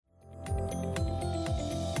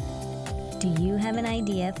Do you have an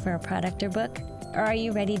idea for a product or book? Or are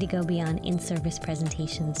you ready to go beyond in-service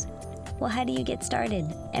presentations? Well, how do you get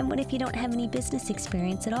started? And what if you don't have any business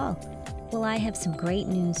experience at all? Well, I have some great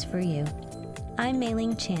news for you. I'm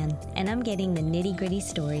Mei-Ling Chan, and I'm getting the nitty-gritty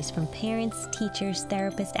stories from parents, teachers,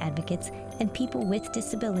 therapists, advocates, and people with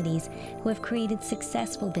disabilities who have created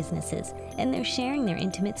successful businesses, and they're sharing their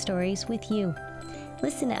intimate stories with you.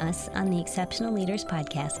 Listen to us on the Exceptional Leaders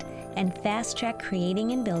Podcast and fast-track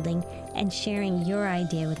creating and building and sharing your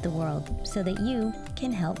idea with the world so that you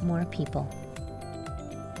can help more people.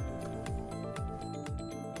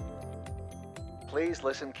 Please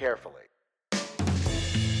listen carefully.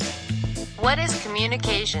 What is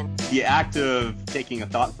communication? The act of taking a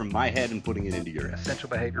thought from my head and putting it into your head. Essential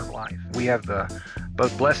behavior of life. We have the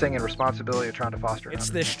both blessing and responsibility of trying to foster. It's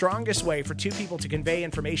the strongest way for two people to convey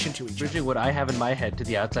information to each other. Bridging what I have in my head to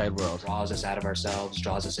the outside world. Draws us out of ourselves,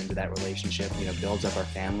 draws us into that relationship, builds up our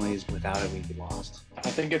families. Without it, we'd be lost. I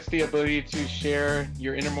think it's the ability to share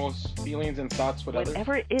your innermost feelings and thoughts with others.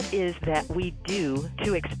 Whatever it is that we do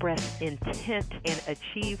to express intent and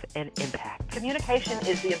achieve an impact. Communication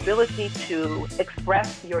is the ability to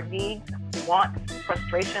express your needs, wants,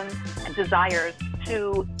 frustrations, and desires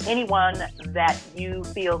to anyone that you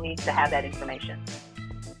feel needs to have that information.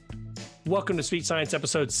 Welcome to Speech Science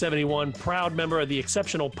episode 71, proud member of the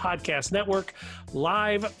Exceptional Podcast Network,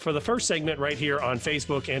 live for the first segment right here on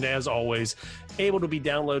Facebook, and as always, able to be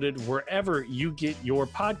downloaded wherever you get your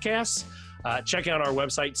podcasts. Check out our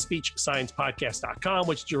website, speechsciencepodcast.com,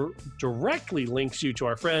 which directly links you to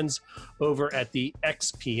our friends over at the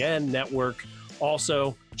XPN Network.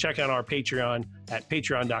 Also, check out our Patreon at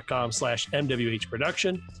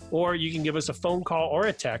patreon.com/MWHproduction, or you can give us a phone call or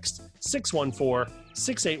a text,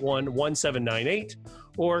 614-681-1798,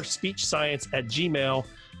 or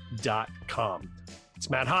speechscience@gmail.com. It's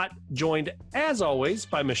Matt Hott, joined, as always,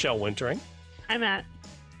 by Michelle Wintering. Hi, Matt.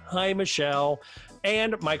 Hi, Michelle.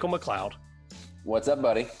 And Michael McLeod. What's up,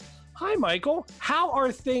 buddy? Hi, Michael. How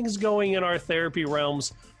are things going in our therapy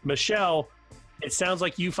realms? Michelle, it sounds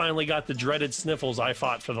like you finally got the dreaded sniffles I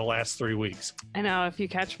fought for the last 3 weeks. I know. If you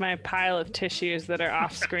catch my pile of tissues that are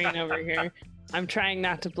off screen over here, I'm trying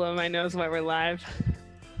not to blow my nose while we're live.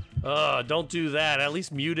 Don't do that. At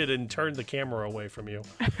least mute it and turn the camera away from you.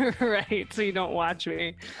 Right, so you don't watch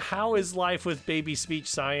me. How is life with baby speech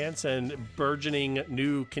science and burgeoning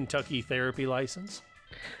new Kentucky therapy license?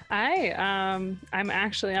 I'm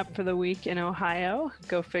actually up for the week in Ohio.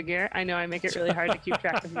 Go figure. I know I make it really hard to keep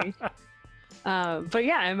track of me. But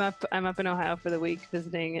yeah, I'm up in Ohio for the week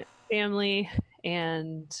visiting family,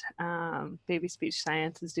 and baby speech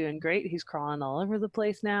science is doing great. He's crawling all over the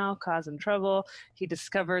place now, causing trouble. He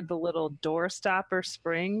discovered the little door stopper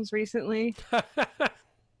springs recently,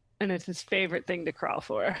 and it's his favorite thing to crawl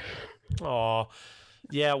for. Aw,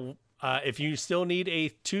 yeah. If you still need a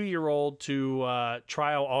 2-year-old to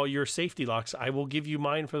trial all your safety locks, I will give you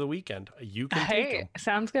mine for the weekend. You can take them.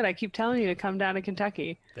 Sounds good. I keep telling you to come down to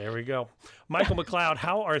Kentucky. There we go. Michael McLeod,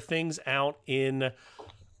 how are things out in,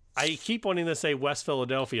 I keep wanting to say West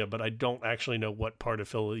Philadelphia, but I don't actually know what part of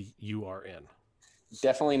Philly you are in.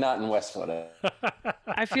 Definitely not in West Philadelphia.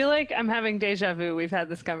 I feel like I'm having deja vu. We've had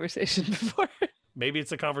this conversation before. Maybe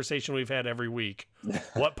it's a conversation we've had every week.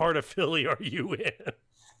 What part of Philly are you in?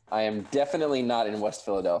 I am definitely not in West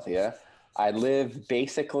Philadelphia. I live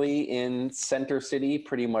basically in Center City,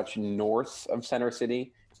 pretty much north of Center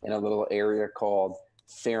City, in a little area called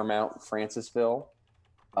Fairmount, Francisville.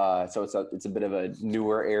 So it's a bit of a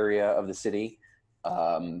newer area of the city.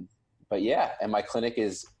 But yeah, and my clinic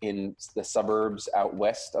is in the suburbs out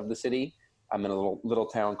west of the city. I'm in a little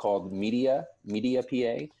town called Media,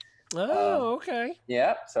 PA. Oh, okay.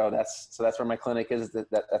 Yeah, so that's where my clinic is.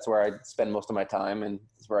 That's where I spend most of my time, and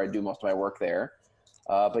it's where I do most of my work there.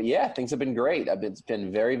 But yeah, things have been great. It's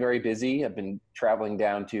been very, very busy. I've been traveling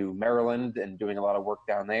down to Maryland and doing a lot of work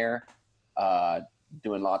down there,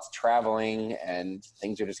 doing lots of traveling, and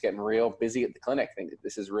things are just getting real busy at the clinic. I think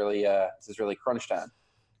this is really crunch time.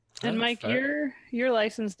 And Mike, you're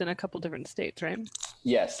licensed in a couple different states, right?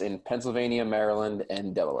 Yes, in Pennsylvania, Maryland,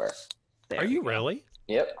 and Delaware. Are you really?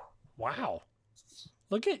 Yep. Wow.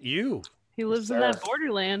 Look at you. He lives in that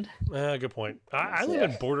borderland. Good point. I live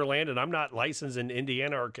in borderland, and I'm not licensed in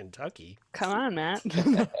Indiana or Kentucky. Come on, Matt.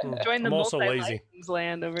 Join the multi-license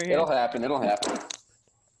land over here. It'll happen.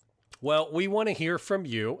 Well, we want to hear from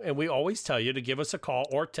you, and we always tell you to give us a call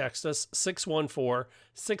or text us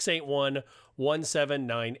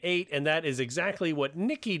 614-681-1798, and that is exactly what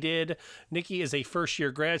Nikki did. Nikki is a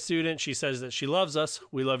first-year grad student. She says that she loves us.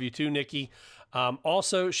 We love you too, Nikki.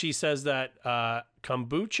 Also, she says that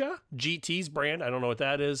kombucha, GT's brand, I don't know what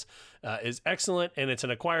that is excellent, and it's an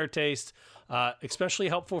acquired taste, especially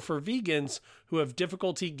helpful for vegans who have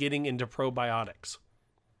difficulty getting into probiotics.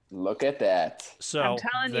 Look at that. So I'm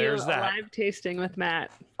telling you, live tasting with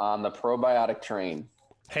Matt. On the probiotic train.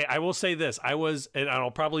 Hey, I will say this. And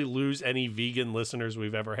I'll probably lose any vegan listeners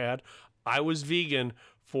we've ever had. I was vegan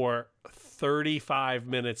for 35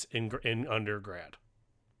 minutes in undergrad.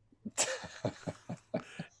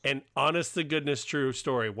 And honest to goodness, true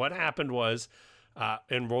story. What happened was,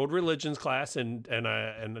 enrolled religions class and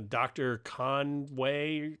Dr.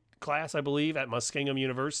 Conway class, I believe, at Muskingum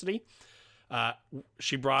University.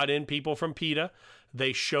 She brought in people from PETA.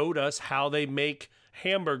 They showed us how they make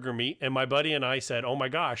hamburger meat. And my buddy and I said, oh my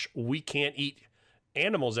gosh, we can't eat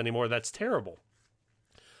animals anymore. That's terrible.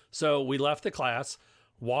 So we left the class,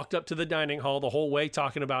 walked up to the dining hall the whole way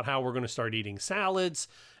talking about how we're going to start eating salads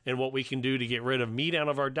and what we can do to get rid of meat out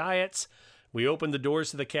of our diets. We opened the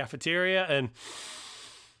doors to the cafeteria, and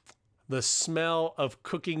the smell of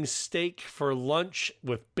cooking steak for lunch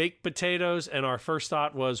with baked potatoes. And our first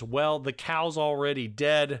thought was, well, the cow's already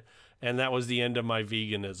dead. And that was the end of my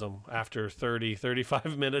veganism after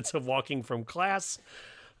 35 minutes of walking from class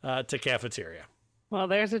to cafeteria. Well,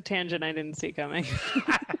 there's a tangent I didn't see coming.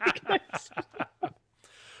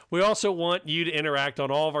 We also want you to interact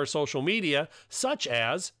on all of our social media, such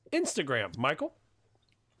as Instagram. Michael?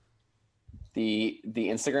 The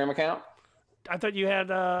Instagram account? I thought you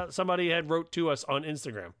had somebody had wrote to us on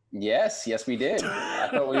Instagram. Yes, we did.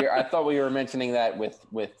 I thought we were mentioning that with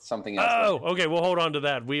something else. Oh, okay. We'll hold on to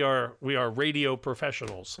that. We are radio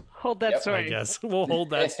professionals. Hold that story. I guess we'll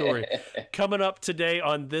hold that story. Coming up today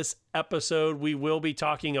on this episode, we will be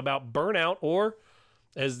talking about burnout, or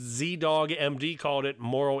as Z-Dog MD called it,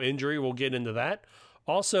 moral injury. We'll get into that.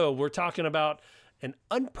 Also, we're talking about an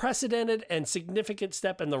unprecedented and significant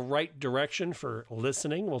step in the right direction for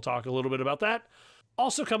listening. We'll talk a little bit about that.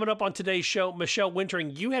 Also coming up on today's show, Michelle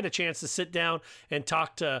Wintering, you had a chance to sit down and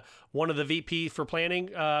talk to one of the VP for planning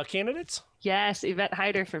candidates. Yes, Yvette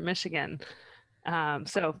Hyter from Michigan.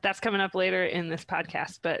 So that's coming up later in this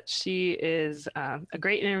podcast, but she is a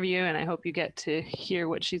great interview, and I hope you get to hear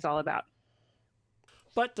what she's all about.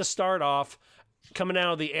 But to start off, coming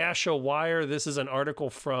out of the ASHA Wire, this is an article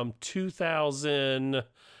from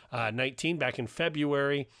 2019, back in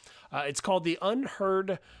February. It's called The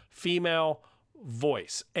Unheard Female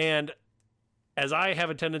Voice. And as I have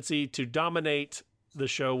a tendency to dominate the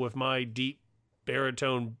show with my deep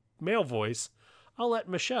baritone male voice, I'll let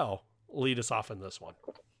Michelle lead us off in this one.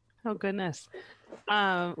 Oh, goodness.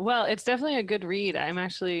 Well, it's definitely a good read. I'm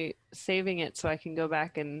actually saving it so I can go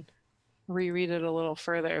back and reread it a little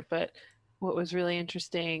further. But what was really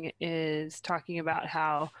interesting is talking about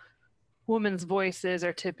how women's voices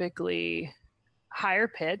are typically higher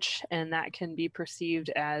pitch, and that can be perceived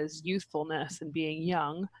as youthfulness and being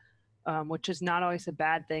young, which is not always a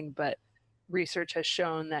bad thing, but research has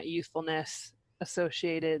shown that youthfulness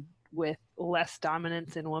associated with less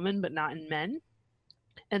dominance in women, but not in men.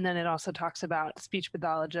 And then it also talks about speech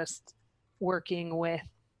pathologists working with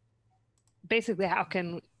basically how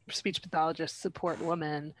can speech pathologists support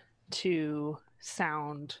women to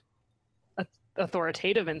sound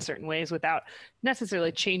authoritative in certain ways without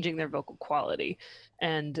necessarily changing their vocal quality.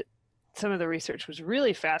 And some of the research was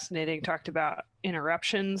really fascinating, talked about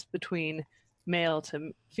interruptions between male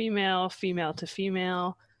to female, female to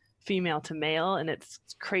female, female to male, and it's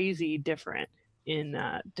crazy different in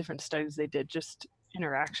different studies they did, just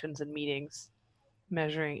interactions and meetings,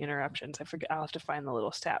 measuring interruptions. I forget, I'll have to find the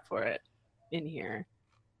little stat for it in here.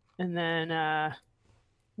 And then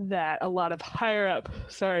that a lot of higher up,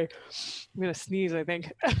 sorry, I'm going to sneeze, I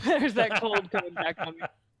think. There's that cold coming back on me.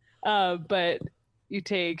 But you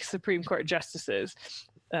take Supreme Court justices,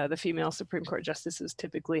 the female Supreme Court justices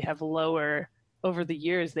typically have over the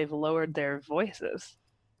years, they've lowered their voices.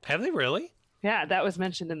 Have they really? Yeah, that was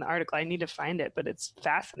mentioned in the article. I need to find it, but it's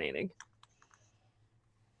fascinating.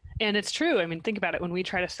 And it's true. I mean, think about it. When we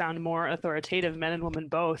try to sound more authoritative, men and women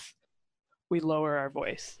both, we lower our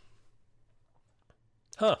voice.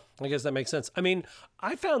 Huh. I guess that makes sense. I mean,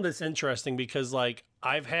 I found this interesting because, like,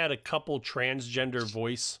 I've had a couple transgender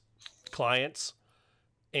voice clients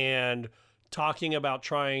and talking about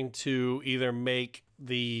trying to either make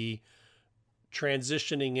the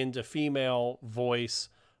transitioning into female voice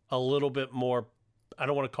a little bit more, I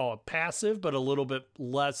don't want to call it passive, but a little bit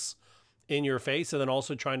less in your face, and then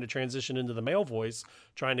also trying to transition into the male voice,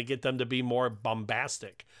 trying to get them to be more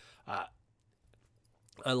bombastic.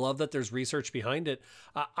 I love that there's research behind it.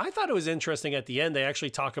 I thought it was interesting at the end. They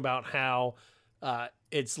actually talk about how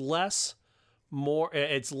it's less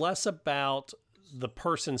about the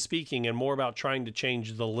person speaking and more about trying to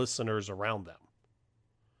change the listeners around them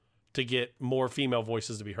to get more female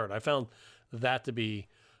voices to be heard. I found that to be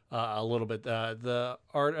a little bit.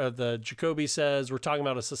 The Jacoby says we're talking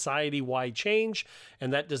about a society-wide change,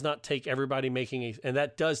 and that does take everybody making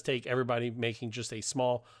just a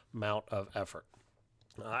small amount of effort.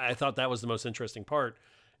 I thought that was the most interesting part,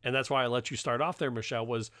 and that's why I let you start off there, Michelle,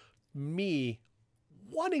 was me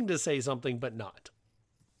wanting to say something but not.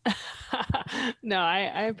 No,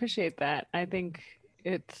 I appreciate that. I think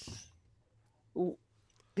it's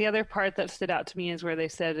the other part that stood out to me is where they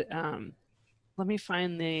said, let me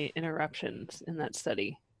find the interruptions in that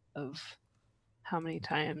study of how many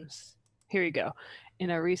times. Here you go. In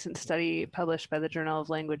a recent study published by the Journal of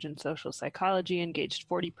Language and Social Psychology, engaged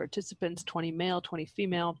 40 participants, 20 male, 20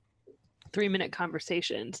 female, 3-minute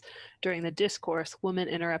conversations. During the discourse, women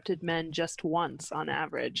interrupted men just once on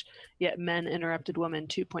average, yet men interrupted women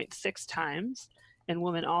 2.6 times, and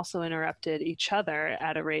women also interrupted each other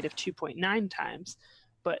at a rate of 2.9 times.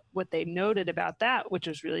 But what they noted about that, which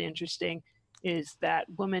was really interesting, is that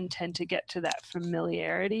women tend to get to that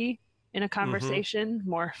familiarity in a conversation,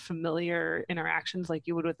 more familiar interactions like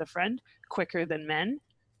you would with a friend, quicker than men.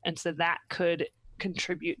 And so that could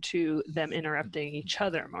contribute to them interrupting each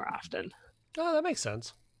other more often. Oh, that makes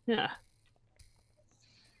sense. Yeah.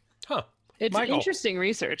 Huh. It's Michael. Interesting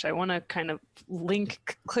research. I want to kind of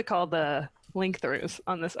click all the link throughs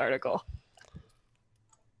on this article.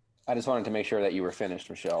 I just wanted to make sure that you were finished,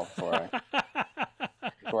 Michelle, before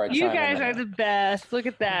I You guys are the best. Look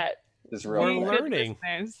at that. We're learning.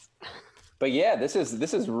 But yeah, this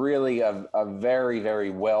is really a very, very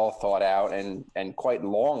well thought out and quite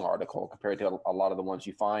long article compared to a lot of the ones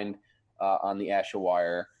you find on the ASHA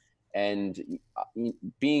Wire. And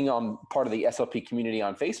being on part of the SLP community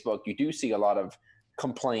on Facebook, you do see a lot of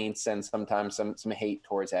complaints and sometimes some hate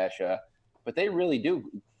towards ASHA, but they really do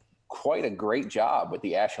quite a great job with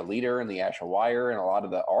the ASHA Leader and the ASHA Wire and a lot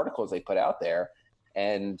of the articles they put out there.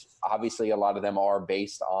 And obviously a lot of them are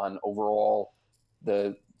based on overall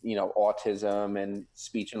autism and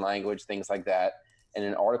speech and language, things like that. And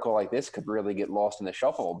an article like this could really get lost in the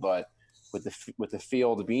shuffle. But with the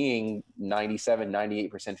field being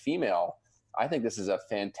 98% female, I think this is a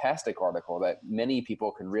fantastic article that many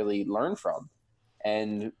people can really learn from.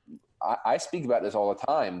 And I speak about this all the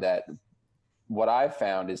time, that what I've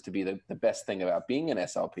found is to be the best thing about being an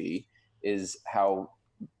SLP is how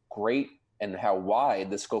great and how wide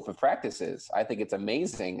the scope of practice is. I think it's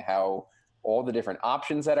amazing how all the different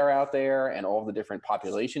options that are out there and all the different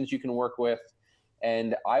populations you can work with.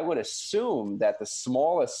 And I would assume that the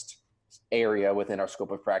smallest area within our scope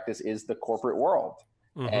of practice is the corporate world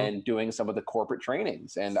and doing some of the corporate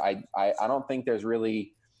trainings. And I don't think there's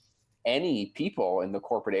really any people in the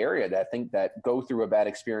corporate area that go through a bad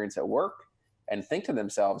experience at work and think to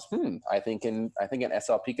themselves, I think an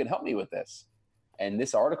SLP can help me with this. And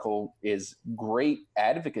this article is great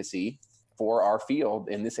advocacy for our field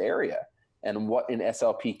in this area and what an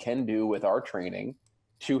SLP can do with our training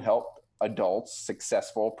to help adults,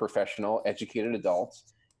 successful, professional, educated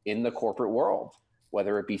adults in the corporate world,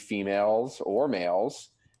 whether it be females or males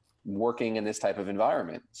working in this type of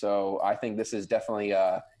environment. So I think this is definitely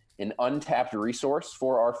an untapped resource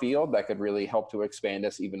for our field that could really help to expand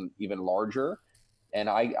us even larger. And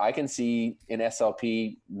I can see an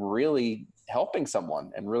SLP really helping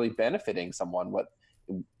someone and really benefiting someone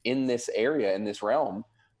in this area, in this realm,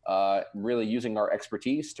 really using our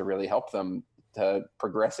expertise to really help them to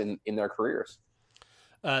progress in their careers.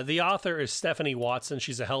 The author is Stephanie Watson.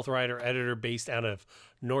 She's a health writer, editor based out of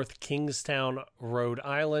North Kingstown, Rhode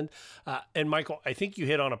Island. And Michael, I think you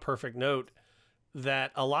hit on a perfect note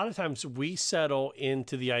that a lot of times we settle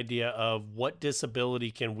into the idea of what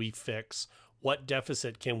disability can we fix? What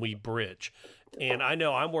deficit can we bridge? And I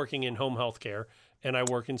know I'm working in home health care and I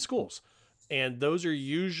work in schools. And those are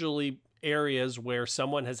usually areas where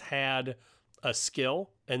someone has had a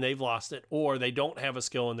skill and they've lost it, or they don't have a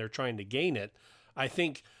skill and they're trying to gain it. I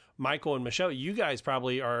think Michael and Michelle, you guys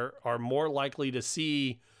probably are more likely to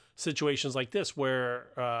see situations like this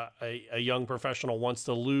where a young professional wants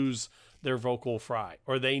to lose their vocal fry,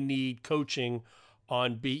 or they need coaching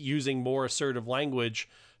on using more assertive language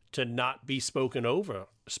to not be spoken over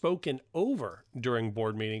during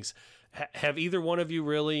board meetings. Have either one of you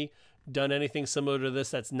really done anything similar to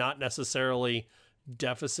this that's not necessarily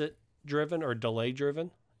deficit driven or delay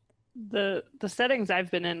driven? The settings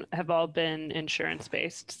I've been in have all been insurance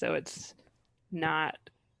based, so it's not,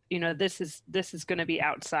 this is going to be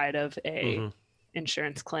outside of a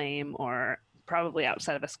insurance claim, or probably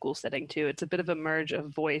outside of a school setting too. It's a bit of a merge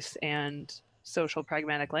of voice and social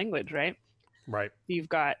pragmatic language, right? Right. You've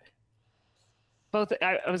got both.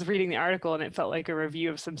 I was reading the article and it felt like a review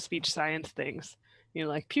of some speech science things.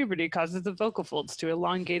 Like puberty causes the vocal folds to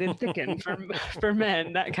elongate and thicken for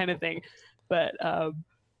men, that kind of thing. But I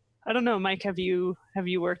don't know, Mike, have you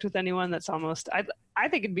worked with anyone that's almost, I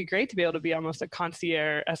think it'd be great to be able to be almost a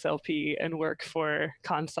concierge SLP and work for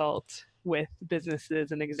consult with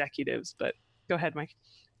businesses and executives, but go ahead, Mike.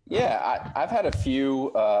 Yeah, I've had a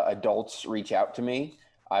few adults reach out to me.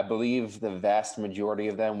 I believe the vast majority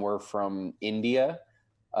of them were from India.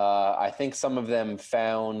 I think some of them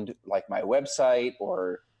found like my website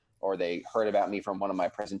or they heard about me from one of my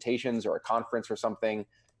presentations or a conference or something,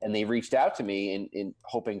 and they reached out to me in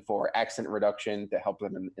hoping for accent reduction to help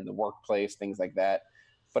them in the workplace, things like that.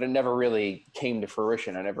 But it never really came to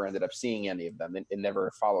fruition. I never ended up seeing any of them. It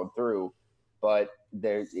never followed through. But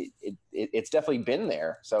it's definitely been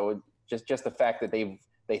there. So just the fact that they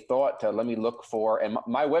thought to let me look for, and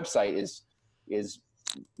my website is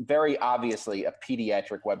very obviously a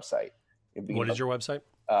pediatric website. What is your website?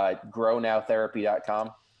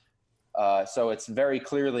 grownowtherapy.com. So it's very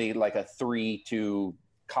clearly like a 3 to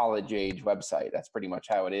college age website. That's pretty much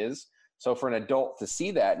how it is. So for an adult to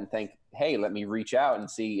see that and think, hey, let me reach out and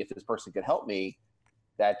see if this person could help me,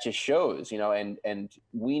 that just shows, and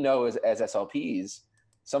we know as SLPs,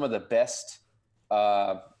 some of the best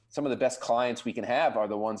clients we can have are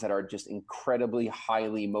the ones that are just incredibly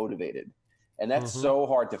highly motivated. And that's so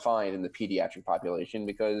hard to find in the pediatric population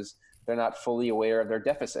because they're not fully aware of their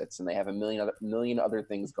deficits and they have a million other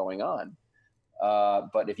things going on.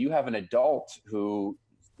 But if you have an adult who,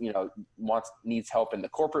 needs help in the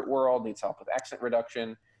corporate world, needs help with accent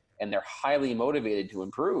reduction, and they're highly motivated to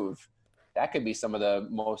improve, that could be some of the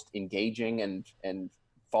most engaging and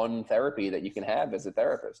fun therapy that you can have as a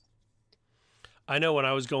therapist. I know when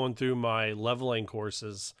I was going through my leveling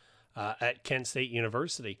courses at Kent State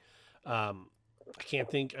University, I can't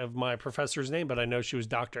think of my professor's name, but I know she was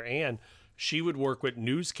Dr. Ann. She would work with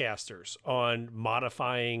newscasters on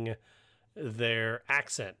modifying their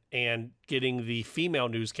accent and getting the female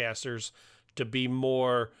newscasters to be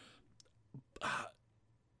more,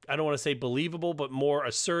 I don't want to say believable, but more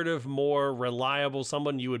assertive, more reliable,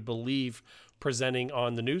 someone you would believe presenting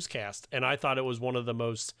on the newscast. And I thought it was one of the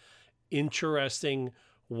most interesting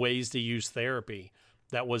ways to use therapy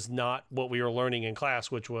that was not what we were learning in class,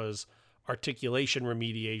 which was articulation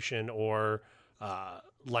remediation or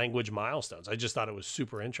language milestones. I just thought it was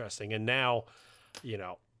super interesting. And now,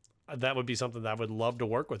 that would be something that I would love to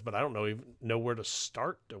work with, but I don't know where to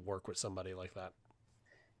start to work with somebody like that.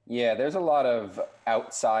 Yeah, there's a lot of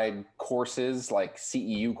outside courses like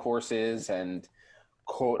CEU courses and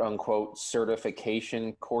quote unquote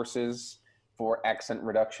certification courses for accent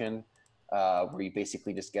reduction, where you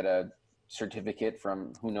basically just get a certificate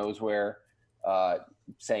from who knows where,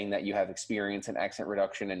 saying that you have experience in accent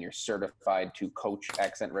reduction and you're certified to coach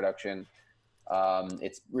accent reduction.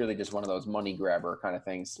 It's really just one of those money grabber kind of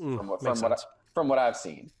things from what I've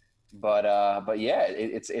seen. But yeah,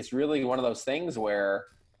 it's really one of those things where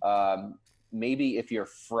maybe if you're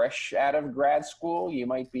fresh out of grad school, you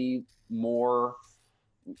might be more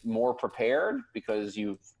prepared because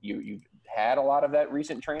you've had a lot of that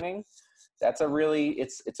recent training. That's a really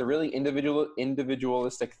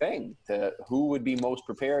individualistic thing to who would be most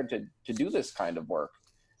prepared to do this kind of work.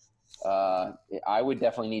 I would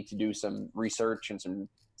definitely need to do some research and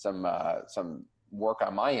some work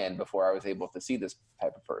on my end before I was able to see this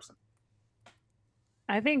type of person.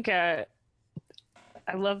 I think I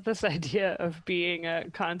love this idea of being a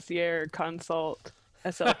concierge consult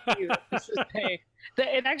SLP.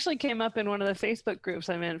 It actually came up in one of the Facebook groups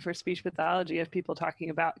I'm in for speech pathology of people talking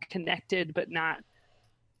about connected, but not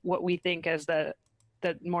what we think as the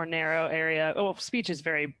more narrow area. Oh, speech is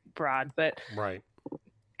very broad, but right.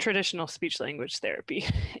 Traditional speech language therapy,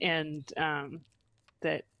 and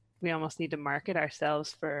that we almost need to market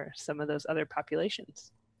ourselves for some of those other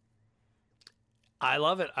populations. I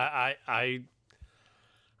love it.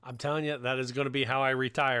 I'm telling you, that is going to be how I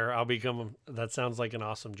retire. That sounds like an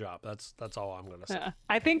awesome job. That's all I'm going to say. Yeah.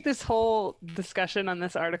 I think this whole discussion on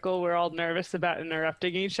this article, we're all nervous about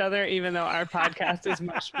interrupting each other, even though our podcast is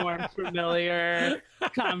much more familiar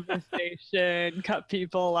conversation, cut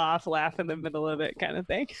people off, laugh in the middle of it kind of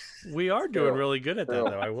thing. We are doing really good at that,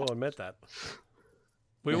 though. I will admit that.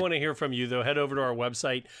 We want to hear from you, though. Head over to our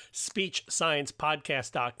website,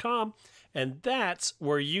 speechsciencepodcast.com, and that's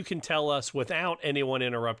where you can tell us, without anyone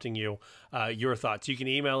interrupting you, your thoughts. You can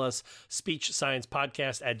email us,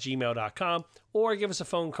 speechsciencepodcast@gmail.com, or give us a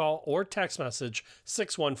phone call or text message,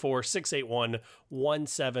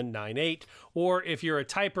 614-681-1798. Or if you're a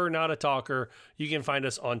typer, not a talker, you can find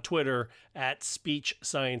us on Twitter at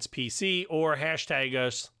SpeechSciencePC, or hashtag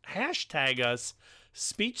us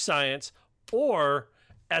SpeechScience or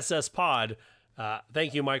SSPod.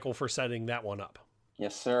 Thank you, Michael, for setting that one up.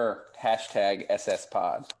 Yes, sir. Hashtag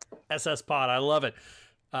SSPod. SSPod. I love it.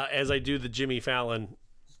 As I do the Jimmy Fallon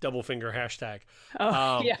double finger hashtag.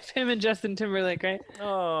 Oh, yeah. Him and Justin Timberlake, right?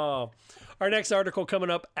 Oh, our next article coming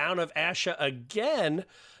up out of ASHA again.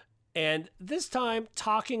 And this time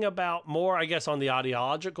talking about more, I guess, on the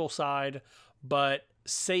audiological side, but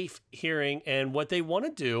safe hearing. And what they want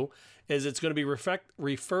to do is it's going to be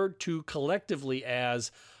referred to collectively as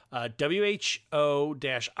WHO-ITU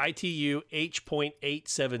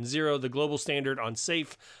H.870, the global standard on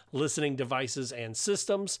safe listening devices and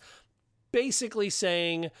systems, basically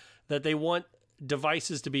saying that they want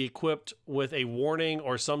devices to be equipped with a warning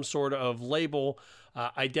or some sort of label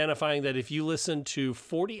identifying that if you listen to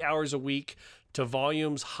 40 hours a week to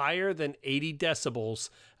volumes higher than 80 decibels,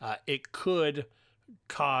 it could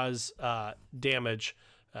cause damage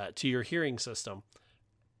to your hearing system.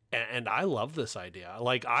 And I love this idea.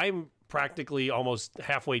 Like, I'm practically almost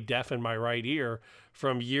halfway deaf in my right ear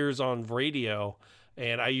from years on radio.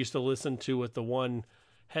 And I used to listen to with the one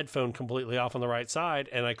headphone completely off on the right side,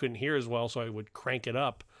 and I couldn't hear as well, so I would crank it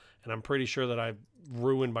up. And I'm pretty sure that I've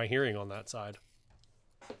ruined my hearing on that side.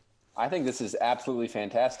 I think this is absolutely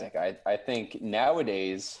fantastic. I think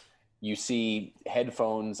nowadays you see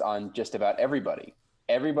headphones on just about everybody.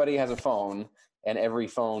 Everybody has a phone, and every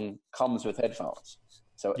phone comes with headphones.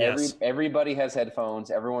 So Yes. everybody has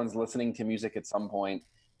headphones. Everyone's listening to music at some point.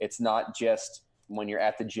 It's not just when you're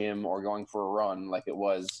at the gym or going for a run like it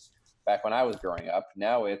was back when I was growing up.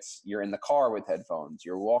 Now you're in the car with headphones.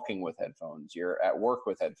 You're walking with headphones. You're at work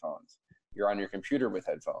with headphones. You're on your computer with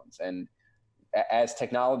headphones. And as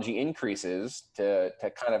technology increases to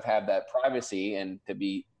kind of have that privacy and to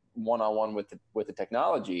be one-on-one with the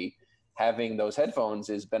technology, having those headphones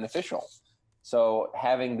is beneficial. So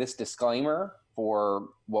having this disclaimer for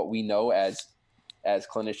what we know as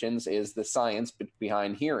clinicians is the science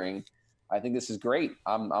behind hearing, I think this is great.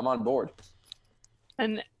 I'm on board.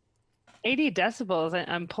 And 80 decibels,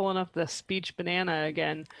 I'm pulling up the speech banana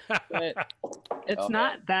again, but it's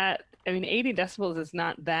not that, 80 decibels is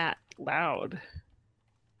not that loud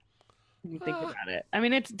when you think about it.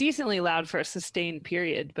 It's decently loud for a sustained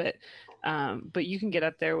period, but you can get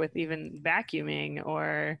up there with even vacuuming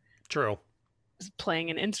or True.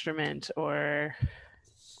 playing an instrument or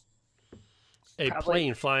a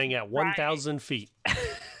plane flying at 1,000 feet.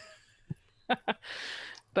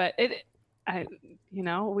 But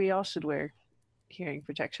we all should wear hearing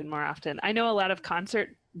protection more often. I know a lot of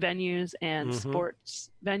concert venues and sports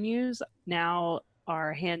venues now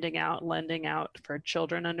are lending out for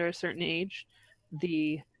children under a certain age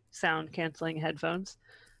the sound canceling headphones.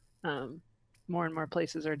 More and more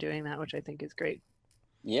places are doing that, which I think is great.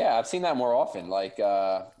 Yeah, I've seen that more often. Like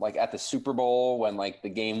at the Super Bowl when like the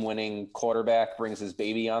game-winning quarterback brings his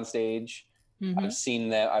baby on stage. Mm-hmm. I've seen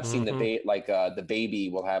that. I've seen the baby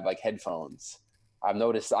will have like headphones. I've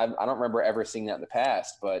noticed. I don't remember ever seeing that in the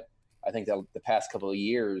past, but I think that the past couple of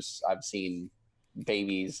years I've seen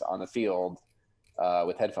babies on the field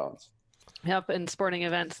with headphones. Yep, in sporting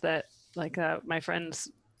events that like my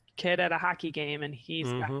friend's kid at a hockey game, and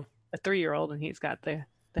he's got a 3-year-old, and he's got the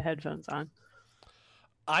headphones on.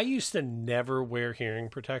 I used to never wear hearing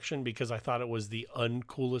protection because I thought it was the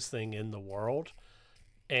uncoolest thing in the world.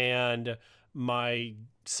 And my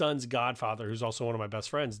son's godfather, who's also one of my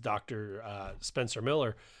best friends, Dr. Spencer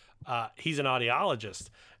Miller, he's an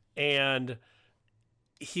audiologist. And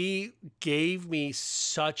he gave me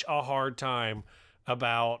such a hard time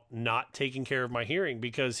about not taking care of my hearing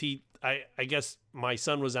because I guess my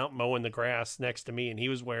son was out mowing the grass next to me and he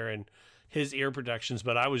was wearing his ear protections,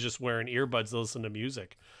 but I was just wearing earbuds to listen to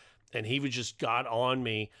music. And he would just got on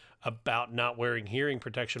me about not wearing hearing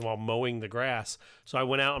protection while mowing the grass. So I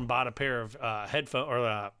went out and bought a pair of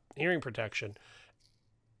hearing protection.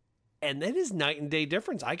 And that is night and day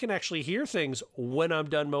difference. I can actually hear things when I'm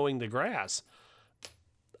done mowing the grass.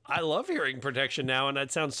 I love hearing protection now, and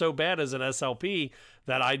that sounds so bad as an SLP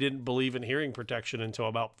that I didn't believe in hearing protection until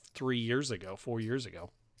about 4 years ago.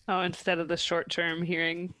 Oh, instead of the short-term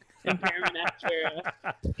hearing impairment after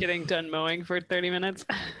getting done mowing for 30 minutes.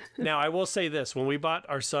 Now, I will say this. When we bought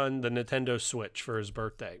our son the Nintendo Switch for his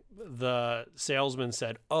birthday, the salesman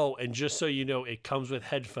said, oh, and just so you know, it comes with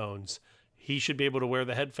headphones. He should be able to wear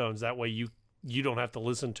the headphones. That way you don't have to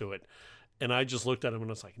listen to it. And I just looked at him and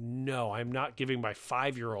was like, no, I'm not giving my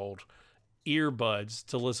 5-year-old earbuds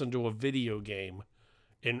to listen to a video game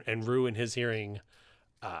and ruin his hearing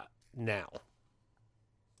now.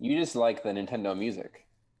 You just like the Nintendo music.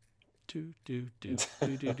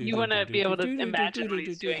 You want to be able to imagine what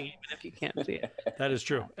he's doing even if you can't see it. That is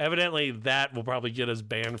true. Evidently, that will probably get us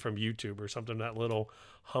banned from YouTube or something, that little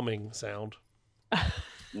humming sound.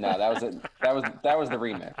 No, that was the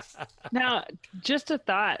remix. Now, just a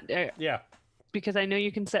thought. Yeah. Because I know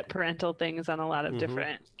you can set parental things on a lot of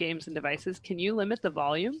different games and devices. Can you limit the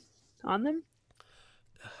volume on them?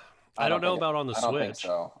 I don't know about on the Switch. I don't think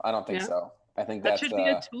so. I don't think so. I think that should be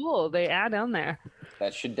a tool they add on there.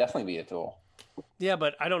 That should definitely be a tool. Yeah,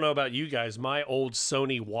 but I don't know about you guys. My old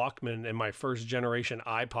Sony Walkman and my first generation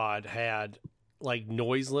iPod had like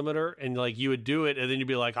noise limiter, and like you would do it and then you'd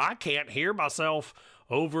be like, I can't hear myself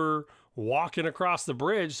over walking across the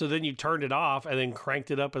bridge. So then you turned it off and then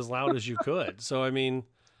cranked it up as loud as you could. So, I mean,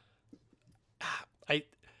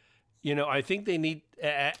 I think they need,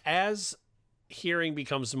 as hearing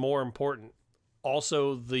becomes more important,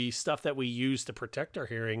 also the stuff that we use to protect our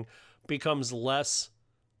hearing becomes less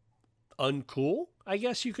uncool, I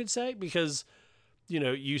guess you could say, because,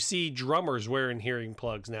 you see drummers wearing hearing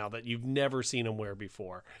plugs now that you've never seen them wear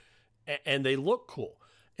before, and they look cool.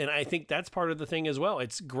 And I think that's part of the thing as well.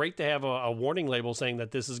 It's great to have a warning label saying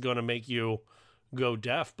that this is going to make you go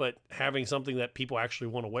deaf, but having something that people actually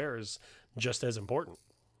want to wear is just as important.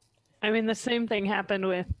 I mean, the same thing happened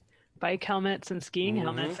with bike helmets and skiing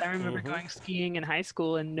helmets. I remember going skiing in high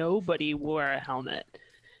school and nobody wore a helmet.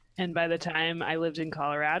 And by the time I lived in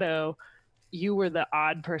Colorado, you were the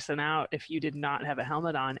odd person out if you did not have a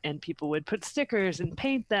helmet on, and people would put stickers and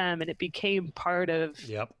paint them, and it became part of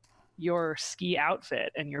your ski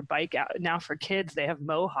outfit and your bike out. Now for kids, they have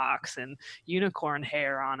mohawks and unicorn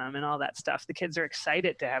hair on them and all that stuff. The kids are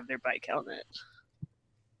excited to have their bike helmet.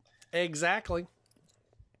 Exactly.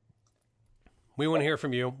 We want to hear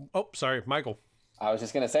from you. Oh, sorry, Michael. I was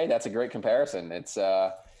just going to say that's a great comparison.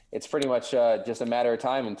 It's pretty much just a matter of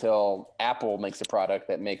time until Apple makes a product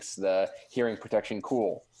that makes the hearing protection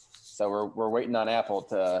cool. So we're waiting on Apple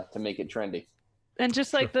to make it trendy. And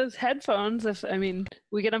just like those headphones,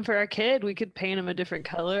 we get them for our kid, we could paint them a different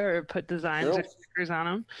color or put designs or stickers on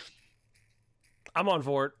them. I'm on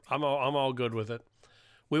for it. I'm all good with it.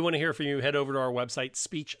 We want to hear from you. Head over to our website,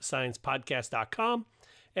 speechsciencepodcast.com.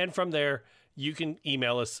 And from there, you can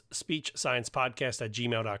email us,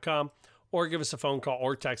 speechsciencepodcast@gmail.com, or give us a phone call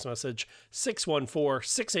or text message,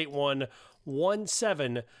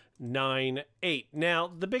 614-681-1798.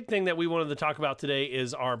 Now, the big thing that we wanted to talk about today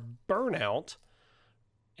is our burnout.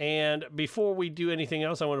 And before we do anything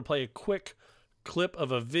else, I want to play a quick clip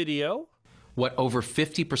of a video. What over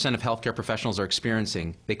 50% of healthcare professionals are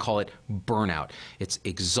experiencing, they call it burnout. It's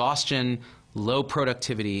exhaustion, low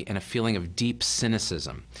productivity, and a feeling of deep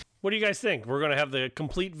cynicism. What do you guys think? We're going to have the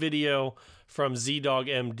complete video from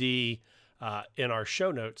ZDoggMD in our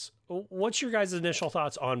show notes. What's your guys' initial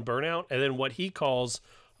thoughts on burnout, and then what he calls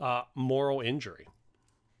moral injury?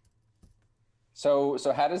 So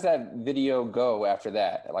how does that video go after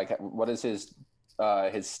that? Like, what is his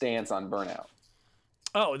stance on burnout?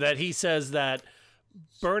 Oh, that he says that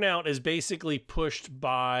burnout is basically pushed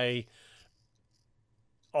by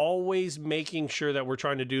always making sure that we're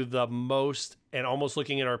trying to do the most and almost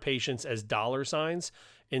looking at our patients as dollar signs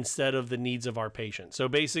instead of the needs of our patient. So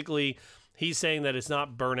basically, he's saying that it's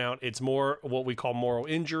not burnout. It's more what we call moral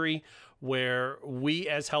injury, where we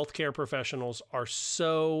as healthcare professionals are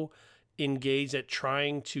so engaged at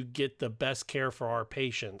trying to get the best care for our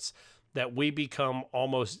patients that we become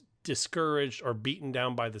almost discouraged or beaten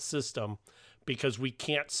down by the system because we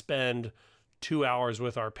can't spend 2 hours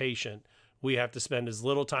with our patient. We have to spend as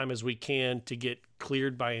little time as we can to get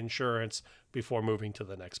cleared by insurance before moving to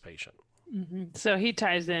the next patient. Mm-hmm. So he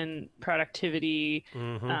ties in productivity,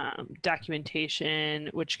 documentation,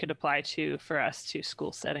 which could apply for us to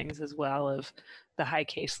school settings as well, of the high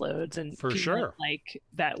caseloads and for sure, like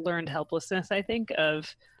that learned helplessness. I think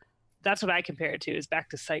that's what I compare it to, is back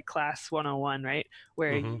to Psych Class 101, right?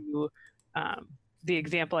 Where you, the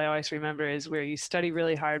example I always remember is where you study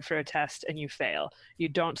really hard for a test and you fail. You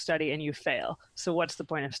don't study and you fail. So what's the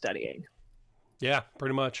point of studying? Yeah,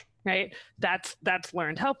 pretty much. Right? That's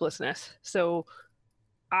learned helplessness. So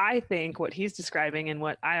I think what he's describing and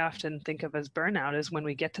what I often think of as burnout is when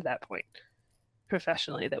we get to that point.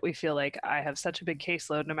 professionally, that we feel like I have such a big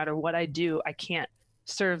caseload, no matter what I do, I can't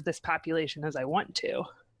serve this population as I want to.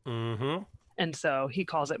 Mm-hmm. And so he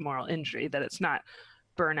calls it moral injury, that it's not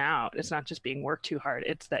burnout. It's not just being worked too hard.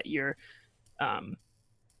 It's that you're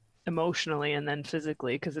emotionally and then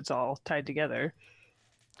physically, because it's all tied together.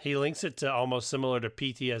 He links it to almost similar to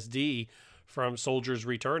PTSD from soldiers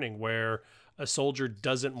returning, where a soldier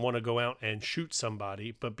doesn't want to go out and shoot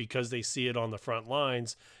somebody, but because they see it on the front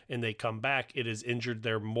lines and they come back, it has injured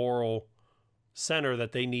their moral center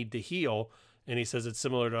that they need to heal. And he says it's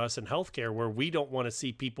similar to us in healthcare, where we don't want to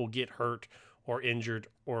see people get hurt or injured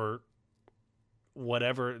or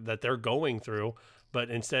whatever that they're going through,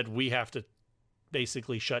 but instead we have to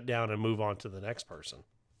basically shut down and move on to the next person.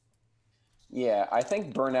 Yeah, I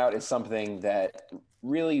think burnout is something that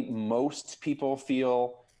really most people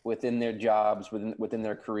feel within their jobs, within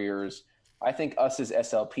their careers. I think us as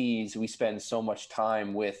SLPs, we spend so much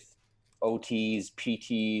time with OTs,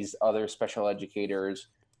 PTs, other special educators.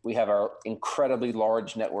 We have our incredibly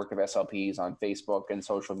large network of SLPs on Facebook and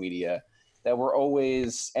social media that we're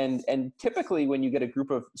always, and typically when you get a group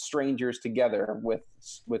of strangers together with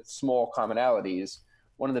small commonalities,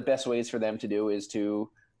 one of the best ways for them to do is to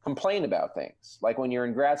complain about things. Like when you're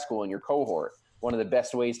in grad school in your cohort, one of the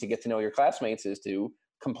best ways to get to know your classmates is to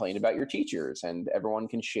complain about your teachers, and everyone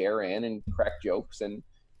can share in and crack jokes, and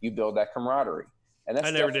you build that camaraderie. And that's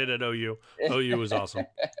I never did at OU. OU was awesome.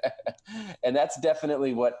 And that's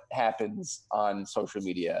definitely what happens on social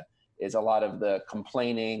media, is a lot of the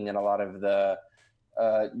complaining and a lot of the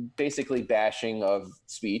basically bashing of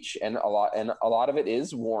speech, and a lot of it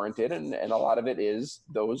is warranted, and a lot of it is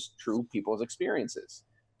those true people's experiences.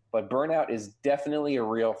 But burnout is definitely a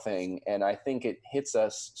real thing, and I think it hits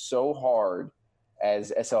us so hard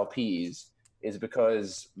as SLPs is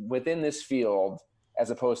because within this field,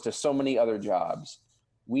 as opposed to so many other jobs,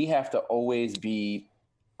 we have to always be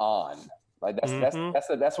on. Like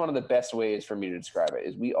that's one of the best ways for me to describe it,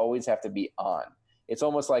 is we always have to be on. It's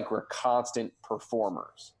almost like we're constant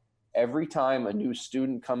performers. Every time a new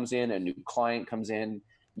student comes in, a new client comes in,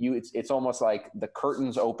 it's almost like the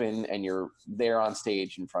curtains open and you're there on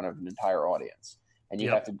stage in front of an entire audience. And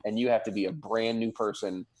you have to be a brand new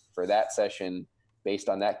person for that session based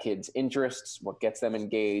on that kid's interests, what gets them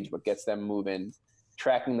engaged, what gets them moving,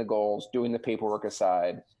 tracking the goals, doing the paperwork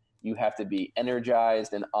aside. You have to be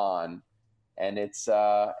energized and on. And it's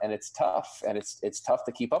tough. And it's tough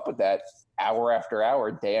to keep up with that hour after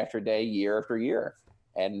hour, day after day, year after year.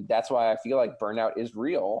 And that's why I feel like burnout is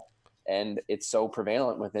real, and it's so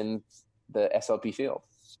prevalent within the SLP field.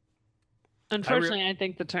 Unfortunately, I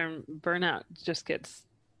think the term burnout just gets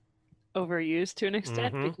overused to an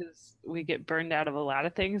extent because we get burned out of a lot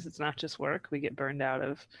of things. It's not just work. We get burned out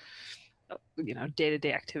of,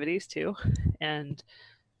 day-to-day activities too. And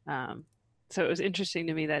so it was interesting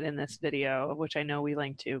to me that in this video, which I know we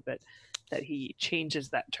linked to, but that he changes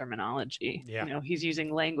that terminology. Yeah. He's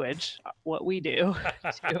using language, what we do,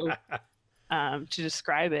 to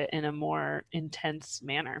describe it in a more intense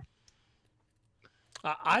manner.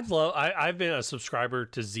 I've been a subscriber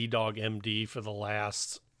to ZDog MD for the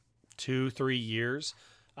last 2-3 years,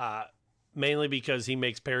 mainly because he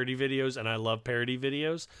makes parody videos, and I love parody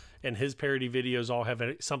videos, and his parody videos all have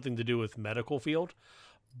something to do with medical field.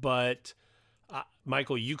 But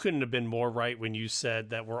Michael, you couldn't have been more right when you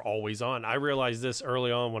said that we're always on. I realized this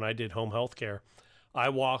early on when I did home health care. I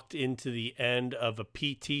walked into the end of a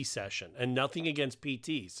PT session, and nothing against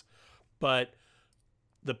PTs, but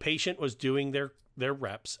the patient was doing their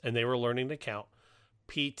reps and they were learning to count.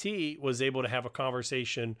 PT was able to have a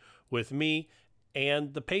conversation with me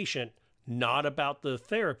and the patient, not about the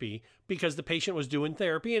therapy, because the patient was doing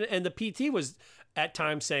therapy, and the PT was at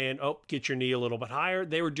times saying, oh, get your knee a little bit higher.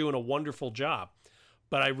 They were doing a wonderful job.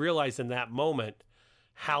 But I realized in that moment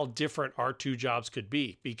how different our two jobs could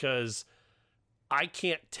be, because I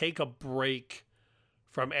can't take a break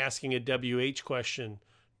from asking a WH question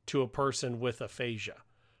to a person with aphasia.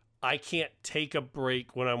 I can't take a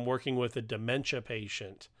break when I'm working with a dementia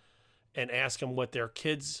patient and ask them how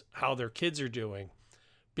their kids are doing,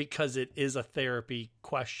 because it is a therapy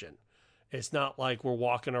question. It's not like we're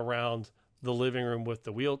walking around the living room with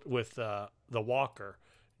the walker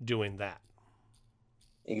doing that.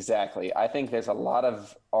 Exactly. I think there's a lot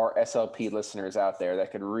of our SLP listeners out there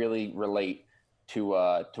that could really relate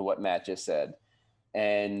to what Matt just said.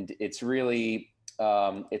 And it's really,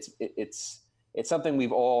 it's something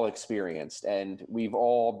we've all experienced, and we've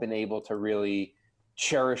all been able to really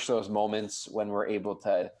cherish those moments when we're able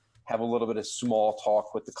to have a little bit of small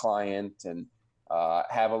talk with the client and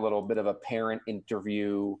have a little bit of a parent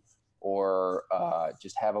interview, or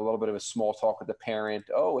just have a little bit of a small talk with the parent.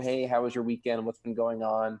 Oh, hey, how was your weekend? What's been going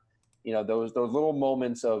on? Those little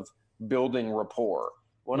moments of building rapport.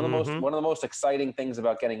 One of the most exciting things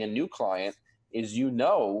about getting a new client is,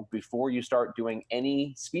 before you start doing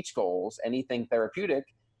any speech goals, anything therapeutic,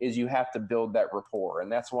 is you have to build that rapport.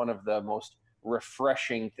 And that's one of the most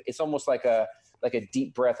refreshing. It's almost like a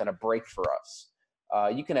deep breath and a break for us.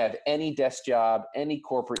 You can have any desk job, any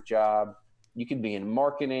corporate job. You can be in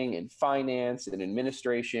marketing, in finance, in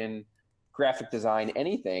administration, graphic design,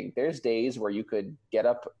 anything. There's days where you could get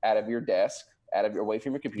up out of your desk, away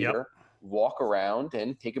from your computer, walk around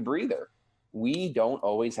and take a breather. We don't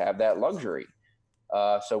always have that luxury.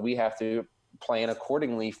 So we have to plan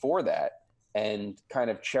accordingly for that and kind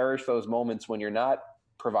of cherish those moments when you're not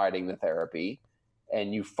providing the therapy,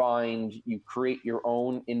 and you create your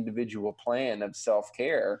own individual plan of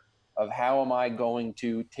self-care of how am I going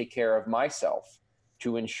to take care of myself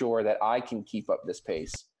to ensure that I can keep up this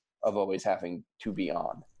pace of always having to be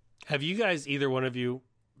on. Have you guys, either one of you,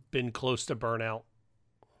 been close to burnout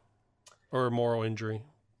or a moral injury?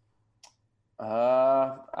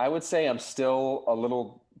 I would say I'm still a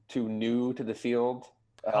little too new to the field.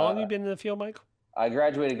 How long have you been in the field, Mike? I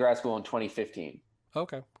graduated grad school in 2015.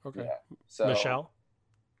 Okay. Yeah, so, Michelle?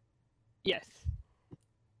 Yes.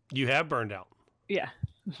 You have burned out? Yeah.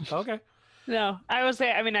 Okay. No, I would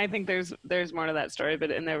say, I think there's more to that story,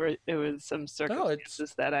 but it was some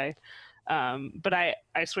circumstances that I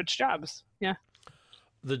switched jobs. Yeah.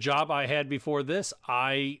 The job I had before this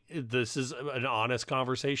is an honest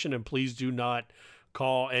conversation, and please do not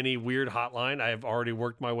call any weird hotline. I have already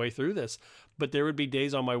worked my way through this, but there would be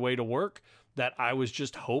days on my way to work that I was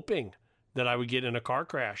just hoping that I would get in a car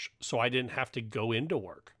crash so I didn't have to go into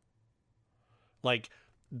work. Like,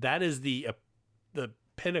 that is the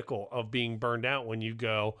pinnacle of being burned out, when you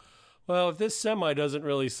go, well, if this semi doesn't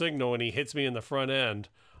really signal and he hits me in the front end,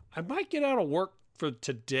 I might get out of work for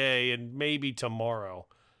today and maybe tomorrow.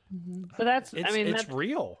 So that's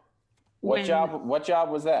real. What job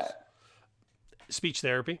was that? Speech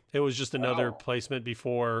therapy. It was just another placement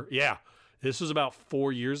before. Yeah. This was about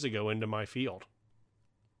 4 years ago into my field.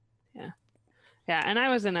 Yeah. Yeah. And I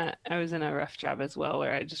was in a rough job as well,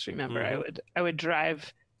 where I just remember I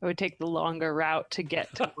would take the longer route to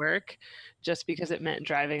get to work just because it meant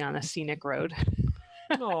driving on a scenic road.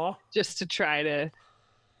 Aw. Just to try to.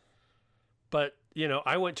 But,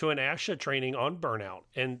 I went to an ASHA training on burnout,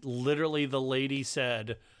 and literally the lady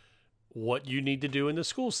said, what you need to do in the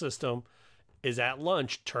school system is at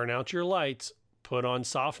lunch, turn out your lights, put on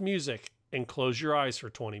soft music, and close your eyes for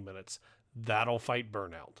 20 minutes. That'll fight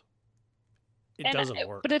burnout. It doesn't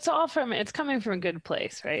work. But it's coming from a good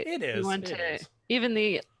place, right? It is. You want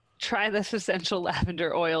even try this essential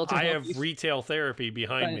lavender oil. I have retail therapy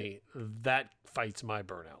behind me. That fights my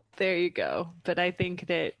burnout. There you go. But I think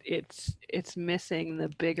that it's missing the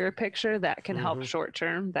bigger picture that can help short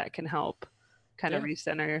term, that can help kind of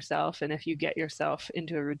recenter yourself. And if you get yourself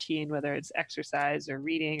into a routine, whether it's exercise or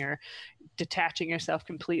reading or detaching yourself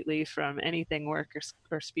completely from anything work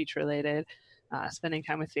or speech related, spending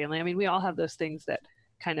time with family. We all have those things that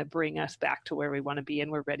kind of bring us back to where we want to be,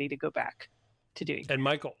 and we're ready to go back to doing. And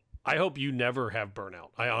Michael, I hope you never have burnout.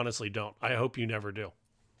 I honestly don't. I hope you never do.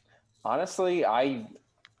 Honestly, I've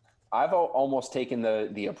almost taken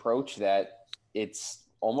the approach that it's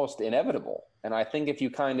almost inevitable. And I think if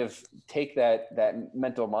you kind of take that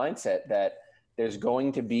mental mindset that there's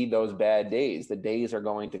going to be those bad days, the days are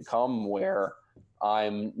going to come where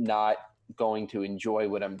I'm not going to enjoy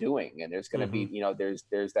what I'm doing. And there's going to be,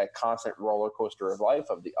 there's that constant roller coaster of life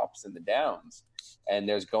of the ups and the downs. And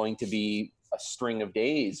there's going to be a string of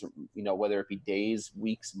days, whether it be days,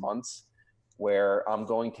 weeks, months, where I'm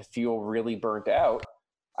going to feel really burnt out.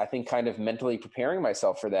 I think kind of mentally preparing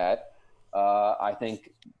myself for that, I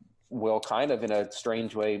think will kind of in a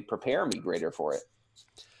strange way prepare me greater for it.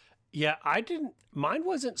 Yeah, mine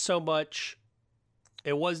wasn't so much,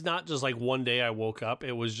 it was not just like one day I woke up.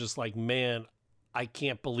 It was just like, man, I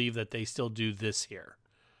can't believe that they still do this here.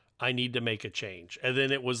 I need to make a change. And then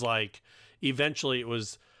it was like, eventually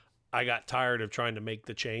I got tired of trying to make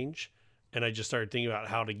the change, and I just started thinking about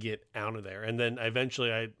how to get out of there. And then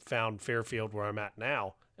eventually I found Fairfield where I'm at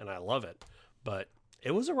now, and I love it. But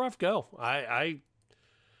it was a rough go.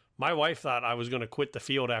 My wife thought I was going to quit the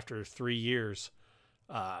field after 3 years,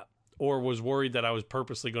 or was worried that I was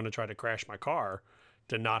purposely going to try to crash my car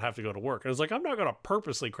to not have to go to work. And I was like, I'm not going to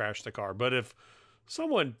purposely crash the car, but if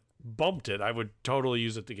someone bumped it, I would totally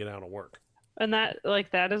use it to get out of work. And that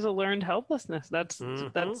is a learned helplessness. That's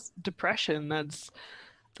depression. That's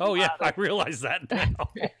I realize that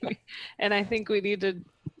now. And I think we need to,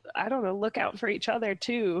 look out for each other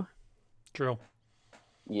too. True.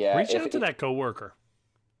 Yeah. Reach out to that coworker.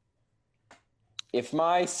 If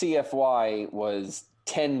my CFY was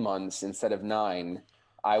 10 months instead of 9,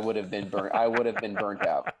 I would have been burnt. I would have been burnt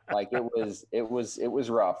out. Like it was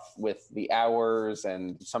rough with the hours,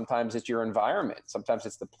 and sometimes it's your environment. Sometimes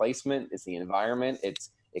it's the placement, it's the environment.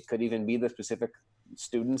 It could even be the specific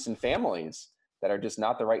students and families that are just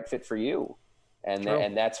not the right fit for you,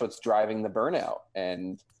 and that's what's driving the burnout.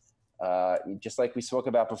 And just like we spoke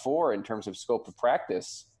about before, in terms of scope of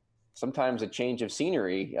practice, sometimes a change of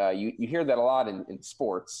scenery. You hear that a lot in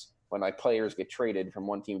sports. When like players get traded from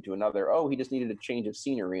one team to another, oh, he just needed a change of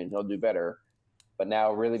scenery and he'll do better. But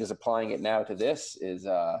now really just applying it now to this is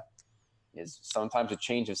sometimes a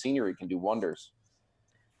change of scenery can do wonders.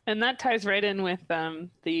 And that ties right in with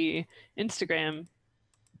the Instagram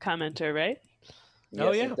commenter, right?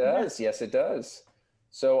 Yes, it does. Yes, it does.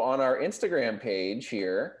 So on our Instagram page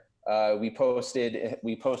here, we posted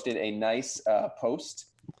a nice post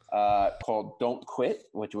called Don't Quit,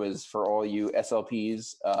 which was for all you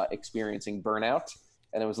SLPs experiencing burnout.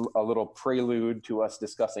 And it was a little prelude to us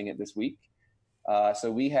discussing it this week.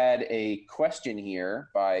 So we had a question here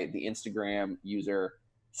by the Instagram user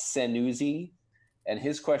Senuzi. And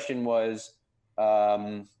his question was, let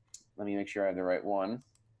me make sure I have the right one.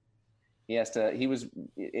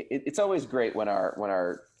 It's always great when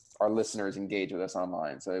our listeners engage with us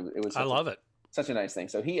online. So it was, I love it. Such a nice thing.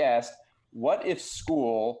 So he asked, what if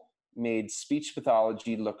school made speech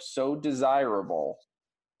pathology look so desirable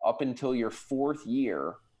up until your 4th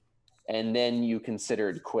year, and then you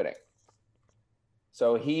considered quitting?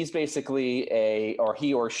 So he's basically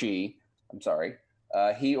he or she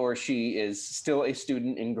is still a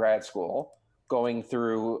student in grad school going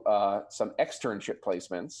through some externship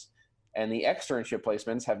placements, and the externship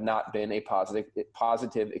placements have not been a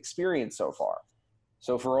positive experience so far.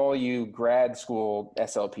 So for all you grad school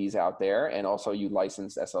SLPs out there, and also you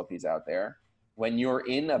licensed SLPs out there, when you're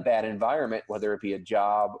in a bad environment, whether it be a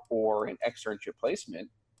job or an externship placement,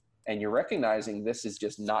 and you're recognizing this is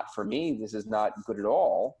just not for me, this is not good at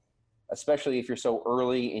all, especially if you're so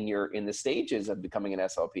early in the stages of becoming an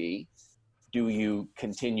SLP, do you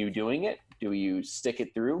continue doing it? Do you stick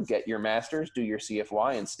it through, get your master's, do your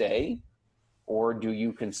CFY and stay? Or do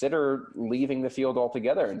you consider leaving the field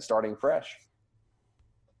altogether and starting fresh?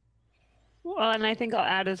 Well, and I think I'll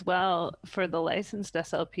add as well for the licensed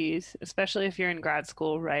SLPs, especially if you're in grad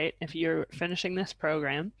school, right? If you're finishing this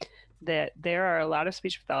program, that there are a lot of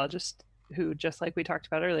speech pathologists who, just like we talked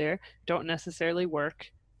about earlier, don't necessarily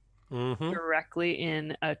work directly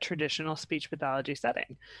in a traditional speech pathology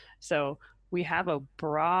setting. So we have a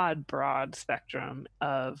broad spectrum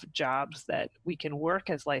of jobs that we can work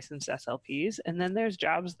as licensed SLPs. And then there's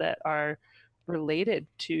jobs that are related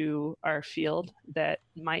to our field that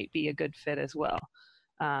might be a good fit as well.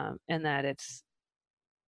 And that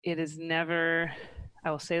it is never,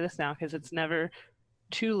 I will say this now because it's never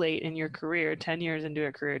too late in your career, 10 years into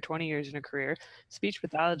a career, 20 years in a career. Speech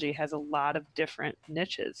pathology has a lot of different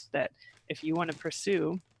niches that if you want to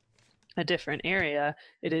pursue a different area,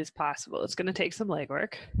 it is possible. It's going to take some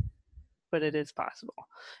legwork, but it is possible.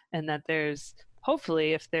 And that there's,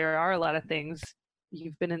 hopefully, if there are a lot of things,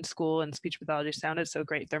 you've been in school and speech pathology sounded so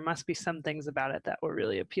great, there must be some things about it that were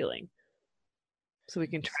really appealing. So we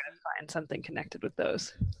can try to find something connected with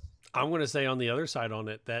those. I'm going to say on the other side on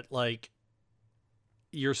it that, like,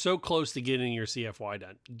 you're so close to getting your CFY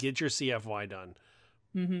done. Get your CFY done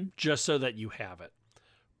just so that you have it.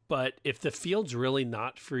 But if the field's really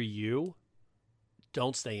not for you,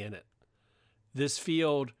 don't stay in it. This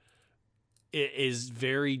field is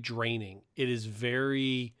very draining. It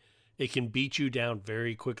can beat you down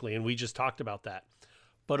very quickly. And we just talked about that.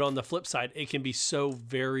 But on the flip side, it can be so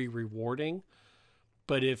very rewarding.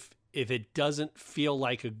 But if it doesn't feel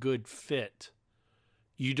like a good fit,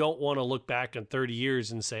 you don't want to look back in 30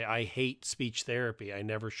 years and say, I hate speech therapy. I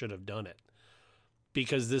never should have done it.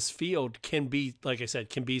 Because this field can be, like I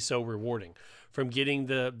said, can be so rewarding. From getting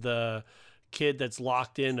the kid that's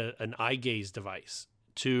locked in an eye gaze device,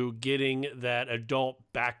 to getting that adult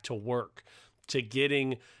back to work, to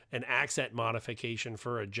getting an accent modification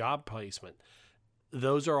for a job placement.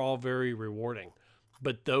 Those are all very rewarding.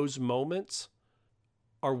 But those moments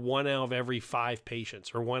are 1 out of every 5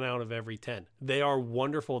 patients or 1 out of every 10. They are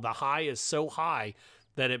wonderful. The high is so high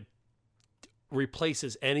that it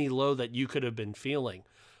replaces any low that you could have been feeling.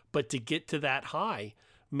 But to get to that high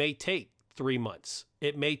may take 3 months.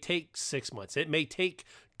 It may take 6 months. It may take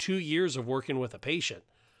 2 years of working with a patient,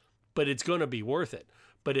 but it's going to be worth it.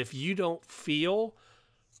 But if you don't feel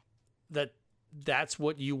that that's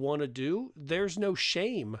what you want to do, there's no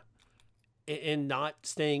shame and not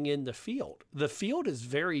staying in the field. The field is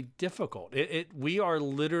very difficult. We are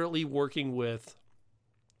literally working with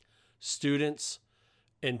students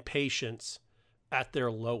and patients at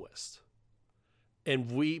their lowest.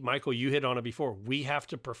 And Michael, you hit on it before. We have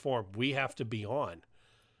to perform. We have to be on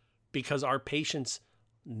because our patients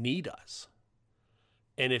need us.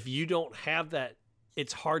 And if you don't have that,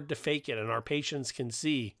 it's hard to fake it. And our patients can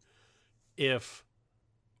see if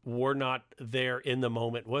we're not there in the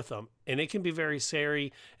moment with them. And it can be very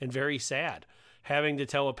scary and very sad having to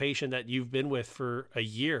tell a patient that you've been with for a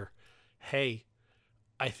year, hey,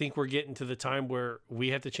 I think we're getting to the time where we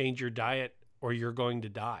have to change your diet or you're going to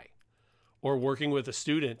die. Or working with a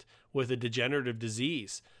student with a degenerative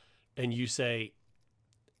disease and you say,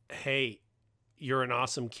 hey, you're an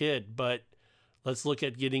awesome kid, but let's look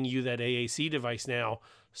at getting you that AAC device now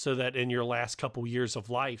so that in your last couple years of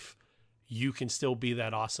life, you can still be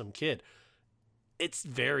that awesome kid. It's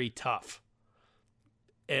very tough.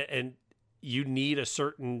 And you need a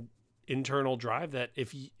certain internal drive that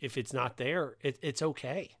if it's not there, it's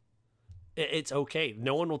okay. It's okay.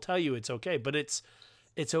 No one will tell you it's okay, but it's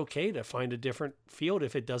okay to find a different field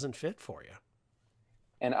if it doesn't fit for you.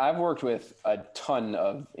 And I've worked with a ton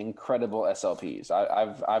of incredible SLPs.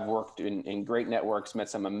 I've worked in great networks, met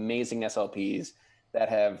some amazing SLPs that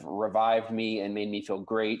have revived me and made me feel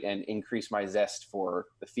great and increased my zest for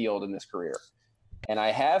the field in this career. And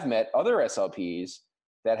I have met other SLPs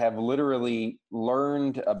that have literally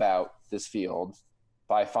learned about this field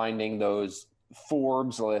by finding those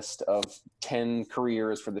Forbes list of 10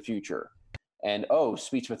 careers for the future. And, oh,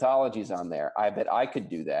 speech pathology is on there. I bet I could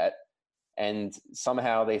do that. And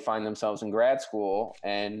somehow they find themselves in grad school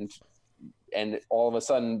and all of a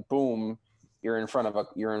sudden, boom, you're in front of a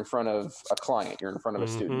client, you're in front of a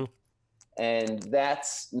student. And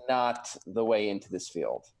that's not the way into this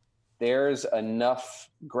field. There's enough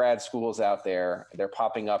grad schools out there. They're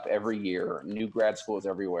popping up every year, new grad schools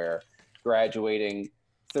everywhere, graduating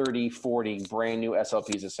 30, 40 brand new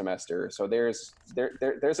SLPs a semester. So there's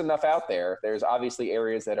enough out there. There's obviously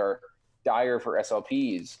areas that are dire for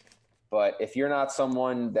SLPs, but if you're not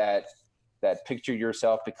someone that pictured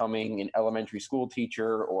yourself becoming an elementary school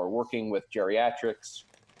teacher or working with geriatrics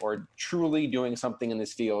or truly doing something in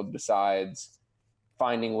this field besides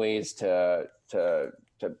finding ways to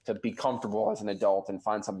be comfortable as an adult and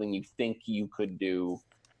find something you think you could do,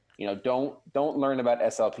 don't learn about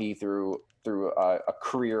SLP through a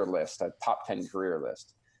career list, a top 10 career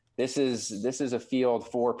list. This is a field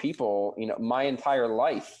for people. My entire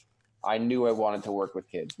life, I knew I wanted to work with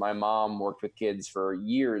kids. My mom worked with kids for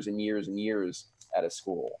years and years and years at a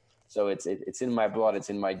school. So it's in my blood. It's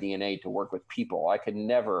in my DNA to work with people. I could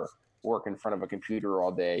never work in front of a computer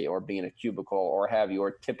all day or be in a cubicle or have your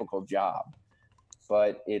typical job.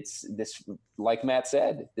 But it's this, like Matt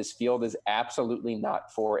said, this field is absolutely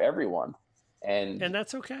not for everyone. And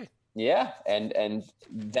that's okay. Yeah. And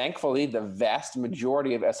thankfully, the vast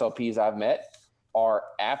majority of SLPs I've met are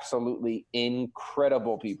absolutely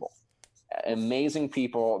incredible people, amazing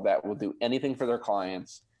people that will do anything for their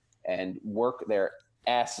clients and work their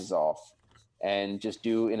asses off and just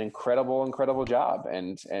do an incredible job.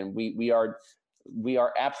 And we are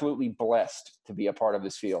absolutely blessed to be a part of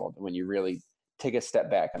this field when you really take a step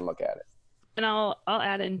back and look at it. And I'll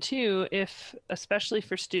add in too, especially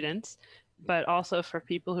for students, but also for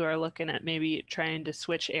people who are looking at maybe trying to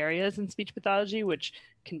switch areas in speech pathology, which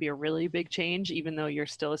can be a really big change, even though you're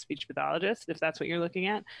still a speech pathologist, if that's what you're looking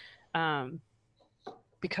at.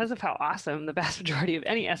 Because of how awesome the vast majority of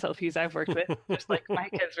any SLPs I've worked with, just like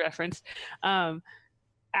Mike has referenced,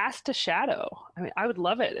 asked to shadow. I mean, I would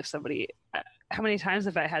love it if somebody, how many times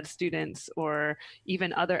have I had students or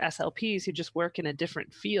even other SLPs who just work in a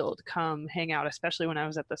different field come hang out, especially when I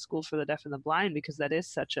was at the School for the Deaf and the Blind, because that is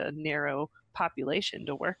such a narrow population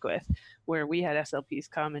to work with, where we had SLPs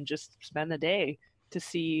come and just spend the day to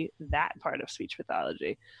see that part of speech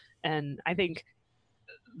pathology. And I think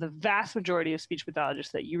the vast majority of speech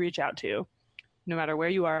pathologists that you reach out to, no matter where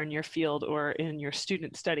you are in your field or in your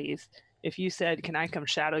student studies, if you said, can I come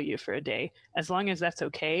shadow you for a day, as long as that's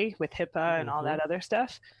okay with HIPAA and all that other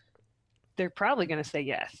stuff, they're probably going to say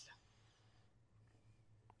yes.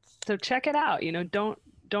 So check it out.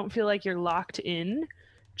 Don't feel like you're locked in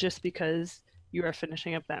just because you are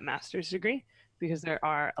finishing up that master's degree, because there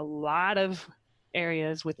are a lot of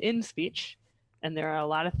areas within speech, and there are a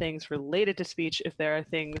lot of things related to speech if there are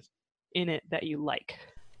things in it that you like.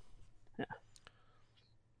 Yeah.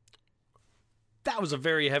 That was a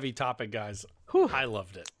very heavy topic, guys. Whew. I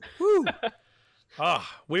loved it. Whew.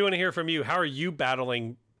 We want to hear from you. How are you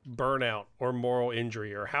battling burnout or moral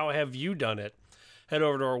injury, or how have you done it? Head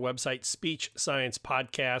over to our website, Speech Science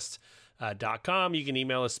Podcast. com. You can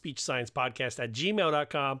email us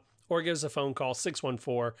speechsciencepodcast@gmail.com or give us a phone call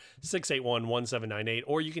 614-681-1798,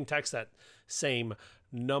 or you can text that same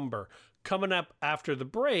number. Coming up after the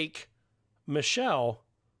break, Michelle,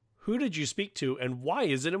 who did you speak to and why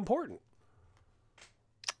is it important?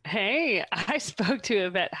 Hey, I spoke to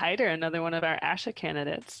Yvette Hyter, another one of our ASHA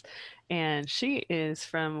candidates, and she is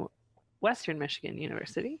from Western Michigan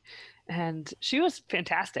University, and she was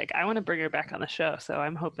fantastic. I want to bring her back on the show, so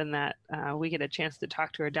I'm hoping that we get a chance to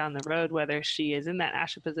talk to her down the road, whether she is in that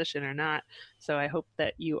ASHA position or not. So I hope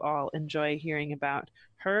that you all enjoy hearing about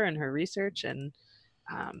her and her research, and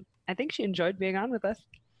I think she enjoyed being on with us.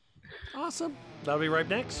 Awesome. That'll be right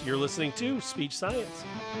next. You're listening to Speech Science.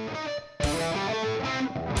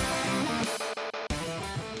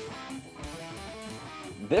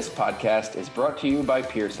 This podcast is brought to you by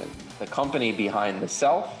Pearson, the company behind the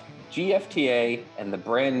Self, GFTA, and the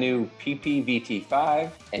brand new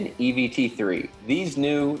PPVT5 and EVT3. These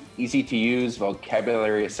new, easy-to-use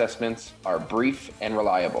vocabulary assessments are brief and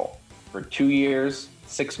reliable for 2 years,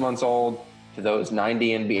 6 months old, to those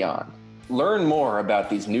 90 and beyond. Learn more about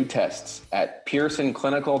these new tests at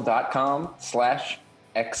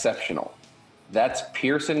pearsonclinical.com/exceptional. That's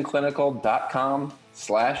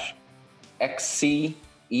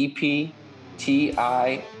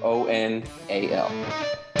pearsonclinical.com/EPTIONAL.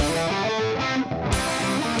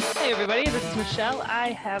 Hey everybody, this is Michelle.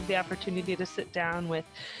 I have the opportunity to sit down with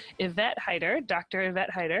Yvette Hyter, Dr.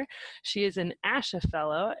 Yvette Hyter. She is an ASHA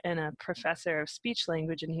Fellow and a Professor of Speech,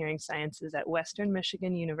 Language, and Hearing Sciences at Western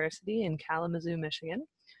Michigan University in Kalamazoo, Michigan.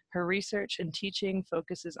 Her research and teaching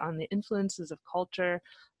focuses on the influences of culture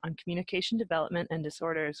on communication development and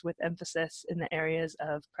disorders, with emphasis in the areas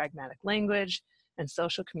of pragmatic language and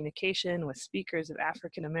social communication with speakers of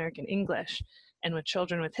African American English, and with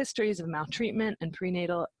children with histories of maltreatment and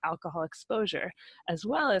prenatal alcohol exposure, as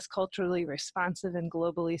well as culturally responsive and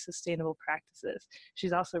globally sustainable practices.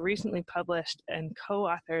 She's also recently published and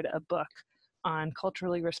co-authored a book on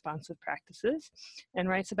culturally responsive practices and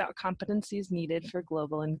writes about competencies needed for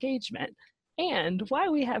global engagement. And why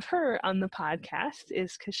we have her on the podcast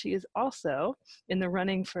is because she is also in the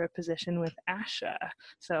running for a position with ASHA.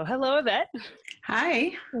 So hello, Yvette.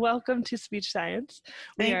 Hi. Welcome to Speech Science.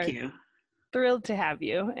 Thank you. Thrilled to have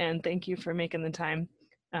you, and thank you for making the time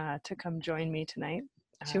to come join me tonight.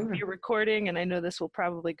 Sure. You're recording, and I know this will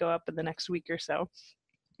probably go up in the next week or so,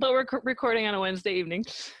 but we're recording on a Wednesday evening.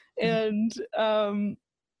 And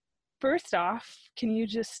first off, can you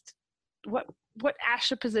just, what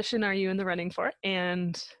ASHA position are you in the running for,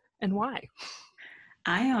 and why?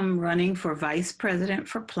 I am running for Vice President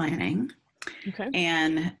for Planning. Okay.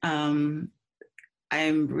 And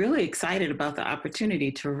I'm really excited about the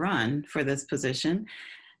opportunity to run for this position.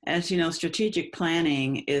 As you know, strategic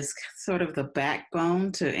planning is sort of the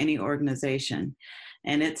backbone to any organization.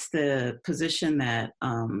 And it's the position that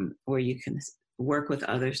where you can work with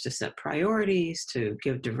others to set priorities, to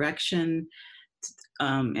give direction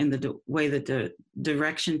in the way that the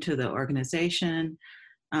direction to the organization.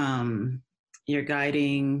 You're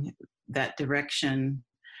guiding that direction.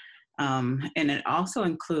 And it also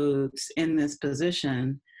includes, in this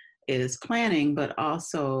position, is planning, but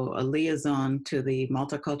also a liaison to the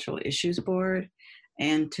Multicultural Issues Board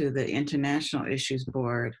and to the International Issues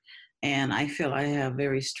Board. And I feel I have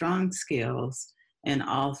very strong skills in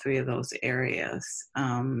all three of those areas.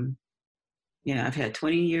 I've had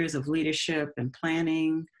 20 years of leadership and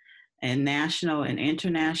planning in national and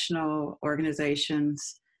international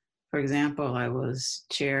organizations. For example, I was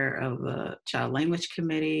chair of the Child Language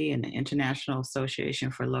Committee in the International Association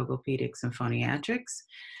for Logopedics and Phoniatrics.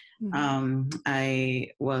 Mm-hmm.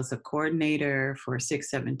 I was a coordinator for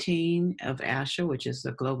 617 of ASHA, which is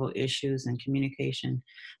the Global Issues and Communication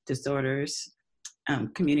Disorders,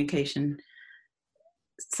 Communication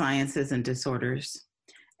Sciences and Disorders.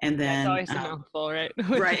 And then that's always a mouthful, right?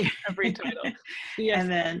 Right. Every title. Yes. And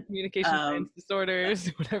then communication science disorders,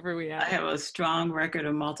 whatever we have. I have a strong record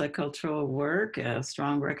of multicultural work, a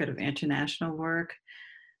strong record of international work.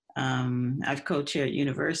 I've co-chaired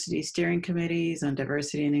university steering committees on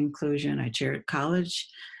diversity and inclusion. I chaired a college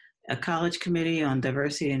committee on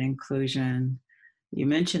diversity and inclusion. You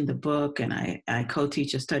mentioned the book, and I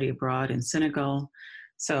co-teach a study abroad in Senegal.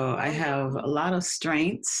 So I have a lot of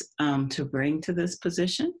strengths to bring to this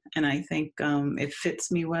position, and I think it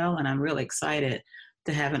fits me well, and I'm really excited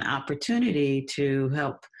to have an opportunity to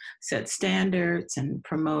help set standards and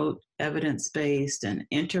promote evidence-based and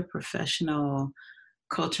interprofessional,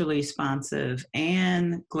 culturally responsive,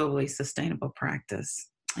 and globally sustainable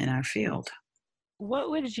practice in our field.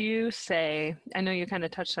 What would you say, I know you kind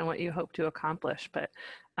of touched on what you hope to accomplish, but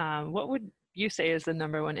what would you say is the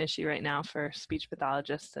number one issue right now for speech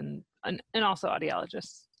pathologists and also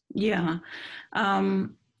audiologists? Yeah.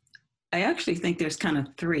 I actually think there's kind of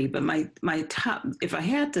three, but my top, if I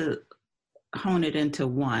had to hone it into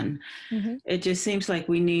one, it just seems like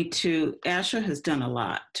ASHA has done a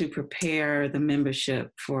lot to prepare the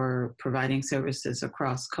membership for providing services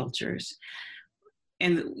across cultures.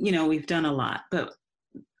 And, we've done a lot, but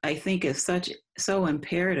I think it's so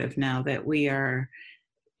imperative now that we are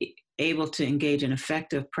able to engage in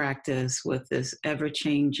effective practice with this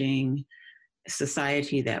ever-changing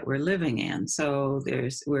society that we're living in. So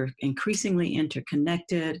we're increasingly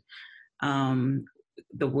interconnected.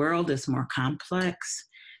 The world is more complex,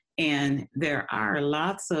 and there are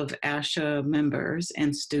lots of ASHA members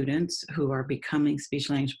and students who are becoming speech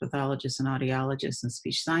language pathologists and audiologists and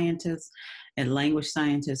speech scientists and language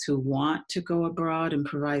scientists who want to go abroad and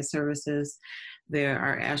provide services. There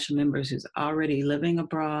are ASHA members who's already living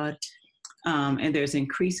abroad. And there's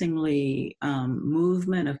increasingly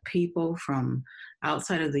movement of people from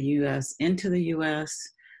outside of the U.S. into the U.S.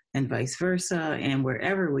 and vice versa. And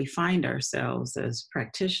wherever we find ourselves as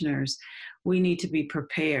practitioners, we need to be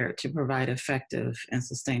prepared to provide effective and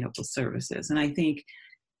sustainable services. And I think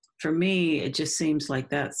for me, it just seems like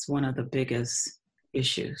that's one of the biggest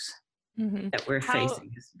issues that we're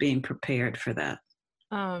facing, is being prepared for that.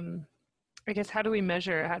 I guess, how do we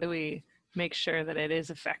measure, how do we make sure that it is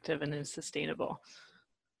effective and is sustainable?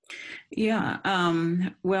 Yeah,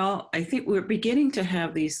 well, I think we're beginning to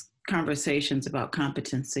have these conversations about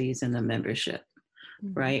competencies in the membership,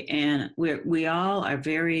 right? And we all are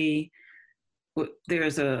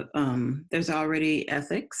there's already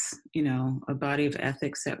ethics, a body of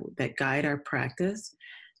ethics that guide our practice.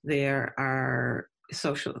 There are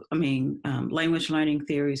language learning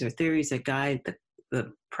theories, or theories that guide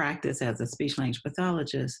the practice as a speech language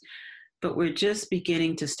pathologist. But we're just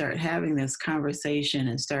beginning to start having this conversation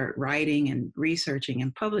and start writing and researching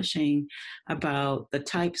and publishing about the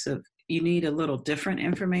types of, you need a little different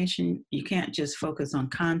information. You can't just focus on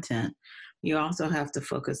content. You also have to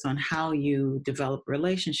focus on how you develop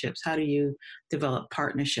relationships. How do you develop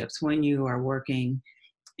partnerships when you are working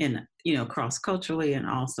in, cross-culturally and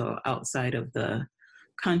also outside of the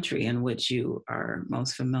country in which you are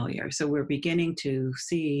most familiar. So we're beginning to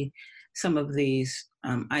see some of these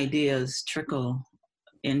ideas trickle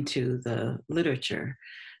into the literature,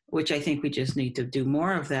 which I think we just need to do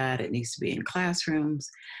more of that. It needs to be in classrooms.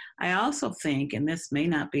 I also think, and this may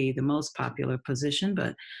not be the most popular position,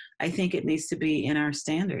 but I think it needs to be in our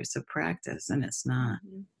standards of practice, and it's not.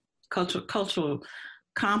 Cultural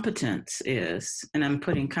competence is, and I'm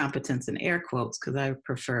putting competence in air quotes because I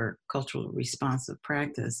prefer cultural responsive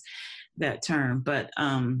practice, that term, but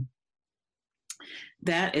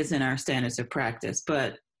that is in our standards of practice.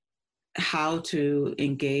 But how to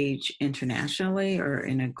engage internationally or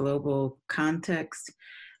in a global context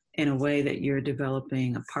in a way that you're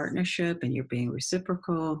developing a partnership and you're being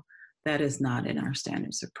reciprocal, that is not in our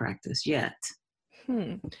standards of practice yet.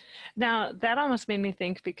 Now, that almost made me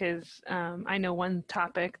think, because I know one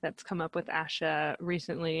topic that's come up with ASHA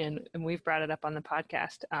recently, and we've brought it up on the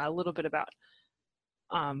podcast a little bit about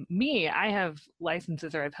me. I have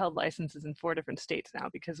licenses, or I've held licenses in 4 different states now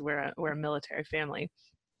because we're a military family.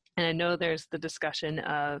 And I know there's the discussion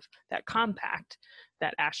of that compact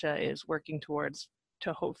that ASHA is working towards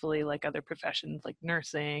to hopefully, like other professions like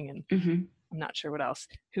nursing and I'm not sure what else,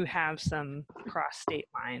 who have some cross-state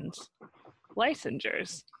lines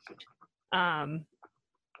licensures.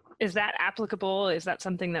 Is that applicable? Is that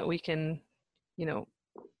something that we can,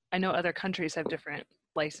 I know other countries have different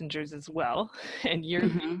licensures as well, and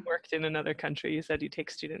you worked in another country. You said you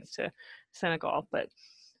take students to Senegal, but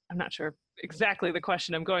I'm not sure exactly the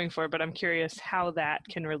question I'm going for, but I'm curious how that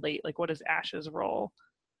can relate. Like, what is ASHA's role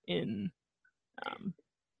in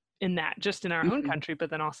that, just in our own country, but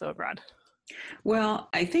then also abroad? Well,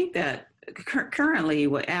 I think that currently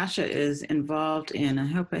what ASHA is involved in, I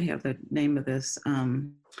hope I have the name of this,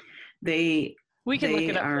 we can look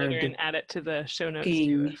it up later and add it to the show notes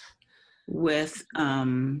too. With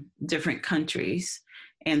different countries.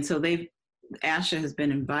 And so ASHA has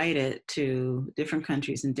been invited to different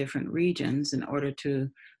countries in different regions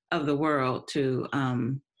of the world to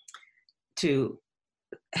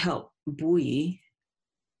help buoy,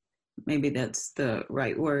 maybe that's the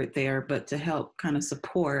right word there, but to help kind of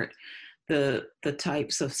support the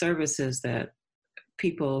types of services that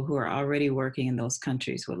people who are already working in those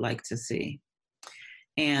countries would like to see.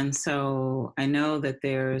 And so I know that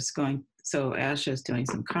ASHA is doing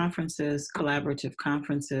some conferences, collaborative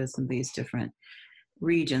conferences in these different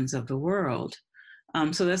regions of the world.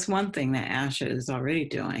 So that's one thing that ASHA is already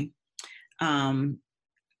doing.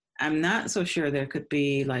 I'm not so sure there could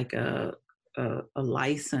be like a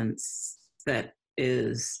license that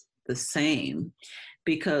is the same,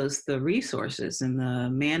 because the resources and the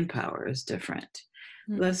manpower is different.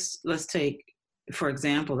 Let's take, for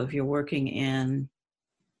example, if you're working in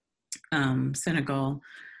Senegal,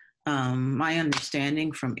 my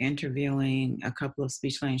understanding from interviewing a couple of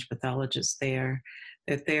speech language pathologists there,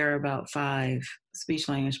 that there are about 5 speech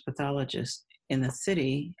language pathologists in the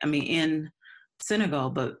city, in Senegal,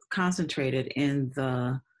 but concentrated in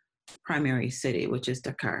the primary city, which is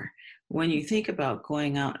Dakar. When you think about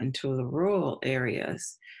going out into the rural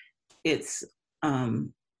areas, it's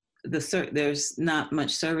there's not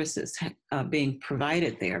much services being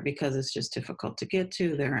provided there because it's just difficult to get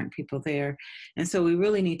to. There aren't people there. And so we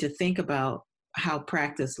really need to think about how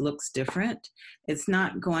practice looks different. It's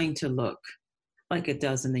not going to look like it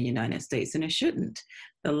does in the United States, and it shouldn't.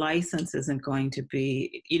 The license isn't going to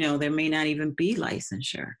be, there may not even be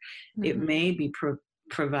licensure. It may be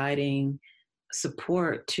providing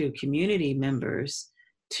support to community members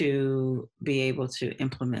to be able to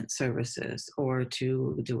implement services or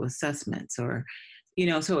to do assessments, or,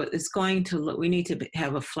 so it's going to look, we need to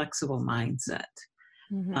have a flexible mindset.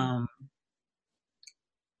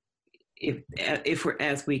 If we're,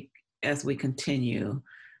 as we continue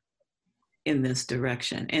in this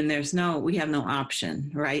direction, and we have no option,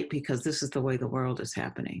 right? Because this is the way the world is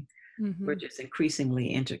happening. We're just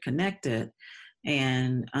increasingly interconnected.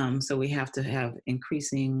 And so we have to have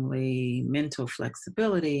increasingly mental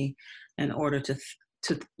flexibility in order to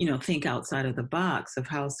think outside of the box of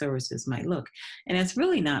how services might look. And it's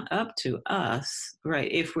really not up to us,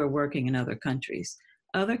 right, if we're working in other countries.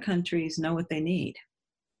 Other countries know what they need,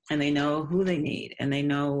 and they know who they need, and they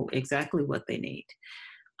know exactly what they need.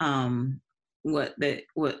 What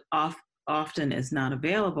often is not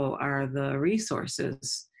available are the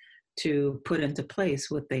resources to put into place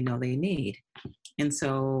what they know they need. And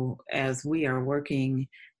so as we are working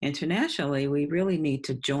internationally, we really need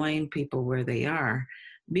to join people where they are,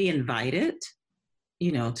 be invited,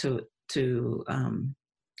 to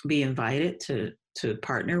be invited to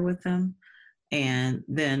partner with them. And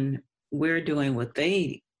then we're doing what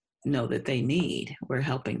they know that they need. We're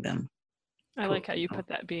helping them. I like how you put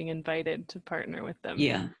that, being invited to partner with them.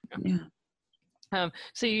 Yeah.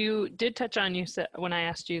 So you did touch on, you said, when I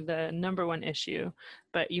asked you the number one issue,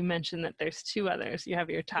 but you mentioned that there's 2 others. You have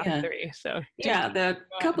your top 3. So there are a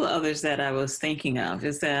couple of others that I was thinking of,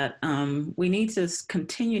 is that we need to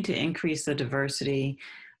continue to increase the diversity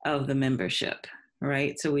of the membership,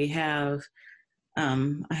 right? So we have,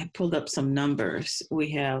 I pulled up some numbers. We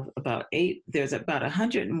have there's about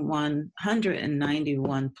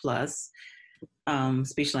 191 plus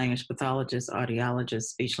speech language pathologists, audiologists,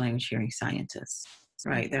 speech language hearing scientists,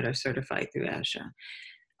 right, that are certified through ASHA.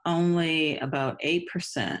 Only about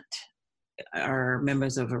 8% are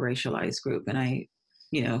members of a racialized group, and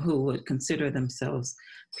who would consider themselves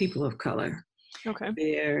people of color. Okay.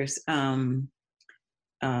 There's 5%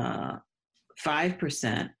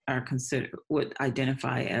 would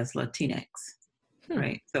identify as Latinx,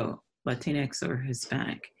 right? So Latinx or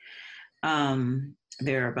Hispanic.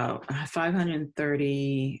 There are about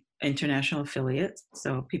 530 international affiliates,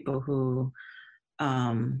 so people who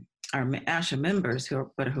are ASHA members who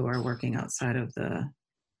are working outside of the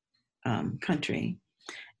country.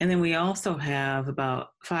 And then we also have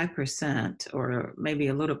about 5%, or maybe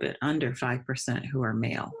a little bit under 5%, who are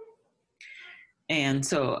male. And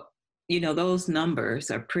so, those numbers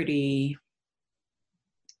are pretty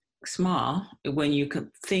small when you could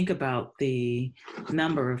think about the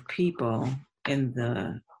number of people in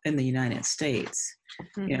the United States.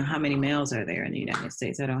 How many males are there in the United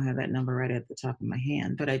States? I don't have that number right at the top of my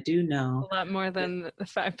hand, but I do know a lot more than the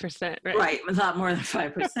 5%, right? Right, a lot more than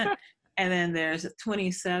 5%. And then there's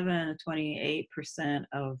 28%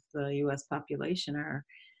 of the U.S. population are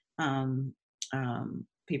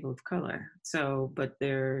people of color. So, but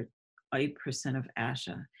they're 8% of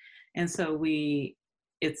ASHA. And so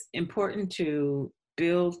it's important to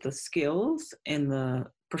build the skills in the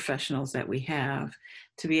professionals that we have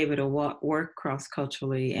to be able to work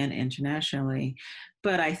cross-culturally and internationally.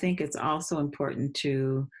 But I think it's also important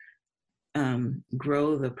to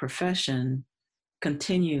grow the profession,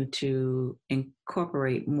 continue to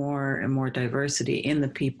incorporate more and more diversity in the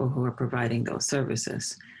people who are providing those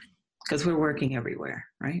services, because we're working everywhere,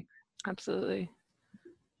 right? Absolutely.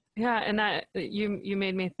 Yeah, and you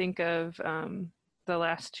made me think of the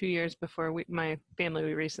last 2 years before my family,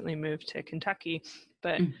 we recently moved to Kentucky,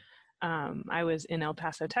 but I was in El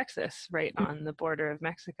Paso, Texas, right on the border of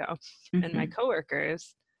Mexico. And my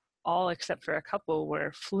coworkers, all except for a couple,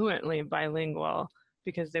 were fluently bilingual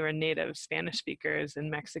because they were native Spanish speakers and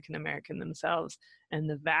Mexican American themselves. And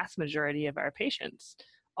the vast majority of our patients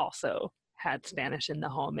also had Spanish in the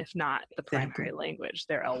home, if not the primary language,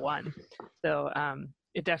 their L1. So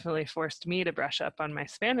it definitely forced me to brush up on my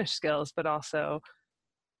Spanish skills, but also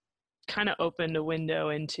kind of opened a window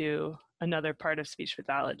into another part of speech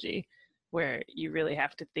pathology where you really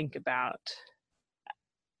have to think about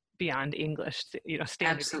beyond English, standard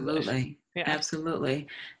Absolutely. English. Yeah. Absolutely.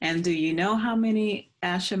 And do you know how many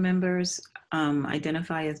ASHA members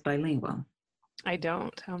identify as bilingual? I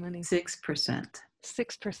don't. How many? 6%.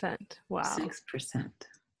 6%. Wow. 6%.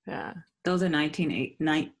 Yeah. Those are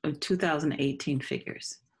 2018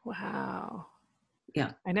 figures. Wow.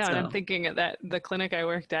 Yeah. I know. And I'm thinking at the clinic I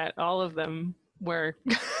worked at, all of them were.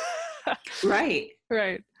 Right.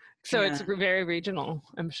 Right. So it's very regional,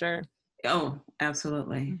 I'm sure. Oh,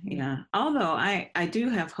 absolutely. Yeah. Although I do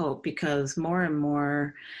have hope because more and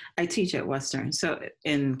more, I teach at Western, so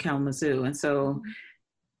in Kalamazoo. And so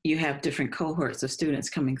you have different cohorts of students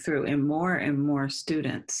coming through, and more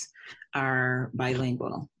students are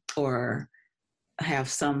bilingual or have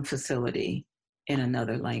some facility in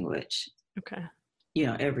another language. Okay.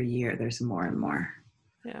 Every year there's more and more.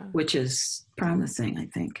 Yeah. Which is promising, I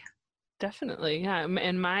think. Definitely. Yeah.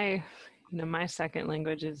 And my second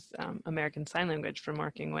language is American Sign Language from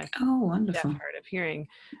working with deaf, hard of hearing,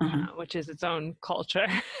 which is its own culture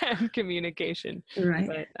and communication. Right.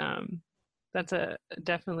 But that's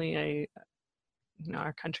definitely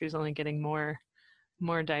our country is only getting more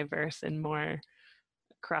diverse and more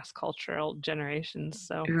cross-cultural generations.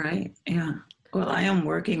 So. Right. Yeah. Well, I am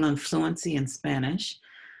working on fluency in Spanish,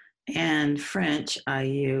 and French I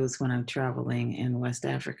use when I'm traveling in West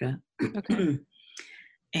Africa. Okay.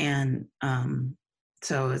 And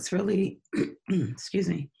so it's really, excuse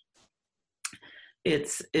me,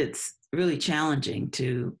 it's really challenging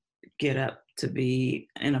to get up to be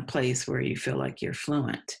in a place where you feel like you're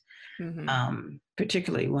fluent,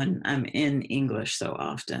 particularly when I'm in English so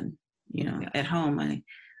often. At home,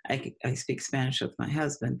 I speak Spanish with my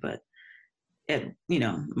husband, but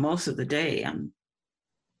most of the day I'm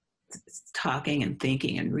talking and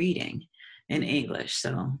thinking and reading in English.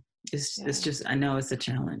 So it's just, I know it's a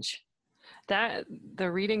challenge. That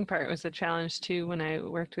the reading part was a challenge too when I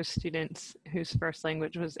worked with students whose first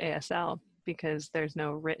language was ASL, because there's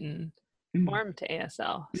no written form to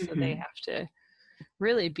ASL. So they have to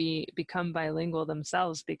really become bilingual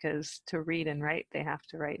themselves, because to read and write, they have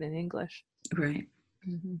to write in English. Right.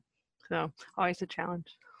 So always a challenge.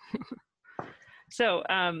 So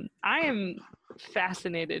I am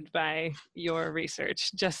fascinated by your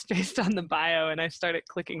research just based on the bio, and I started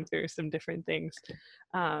clicking through some different things.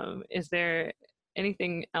 Is there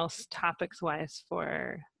anything else topics-wise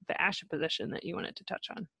for the ASHA position that you wanted to touch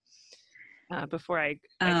on before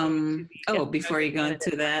before you go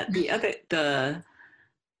into that, the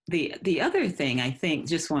other thing, I think,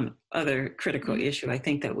 just one other critical issue, I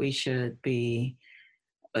think that we should be.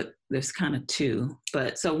 There's kind of two,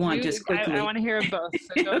 but so one, just quickly. I want to hear both.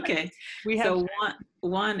 So okay.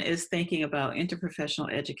 One is thinking about interprofessional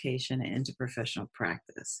education and interprofessional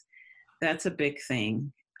practice. That's a big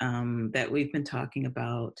thing that we've been talking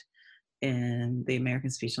about in the American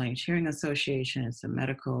Speech Language Hearing Association. It's a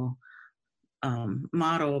medical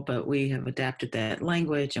model, but we have adapted that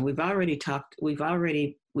language, and we've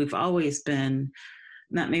always been,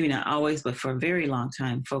 not always, but for a very long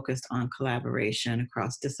time, focused on collaboration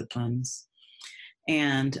across disciplines.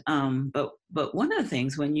 And but one of the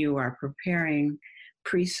things when you are preparing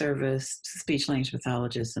pre-service speech language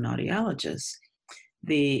pathologists and audiologists,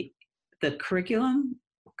 the curricula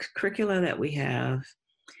that we have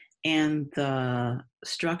and the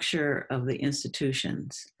structure of the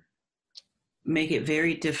institutions make it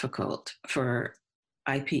very difficult for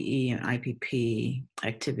IPE and IPP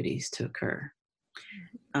activities to occur.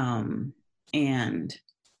 And,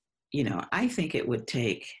 I think it would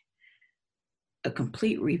take a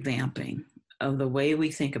complete revamping of the way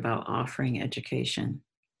we think about offering education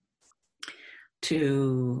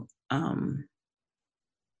to,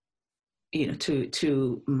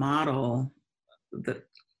 to model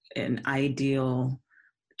an ideal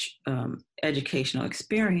educational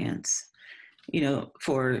experience,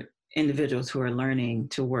 for individuals who are learning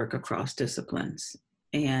to work across disciplines.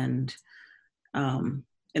 And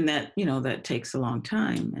that, that takes a long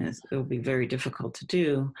time, and it'll be very difficult to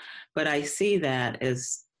do. But I see that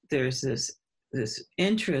as there's this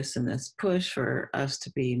interest and this push for us to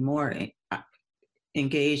be more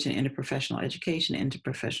engaged in interprofessional education,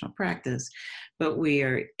 interprofessional practice, but we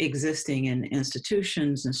are existing in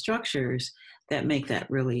institutions and structures that make that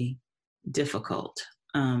really difficult.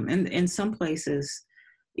 And in some places,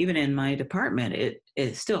 even in my department,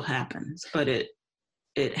 it still happens, but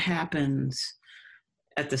it happens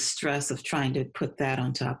at the stress of trying to put that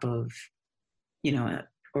on top of,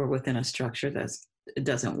 or within a structure it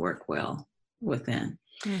doesn't work well within.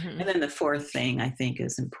 Mm-hmm. And then the fourth thing I think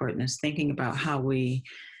is important is thinking about how we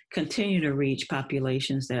continue to reach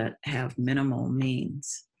populations that have minimal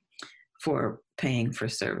means for paying for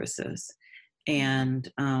services. And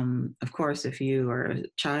of course, if you are a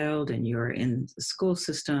child and you're in the school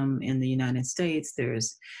system in the United States,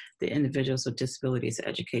 there's the Individuals with Disabilities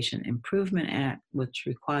Education Improvement Act, which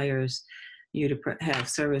requires you to have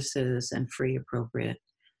services and free appropriate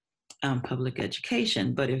public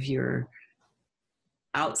education. But if you're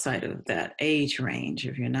outside of that age range,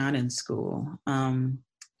 if you're not in school,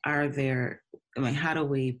 is there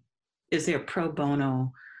a pro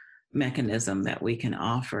bono mechanism that we can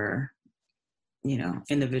offer,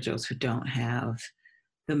 individuals who don't have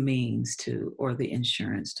the means to, or the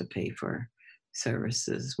insurance to pay for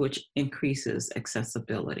services, which increases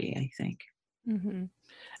accessibility, I think. Mm-hmm.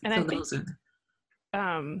 And so I think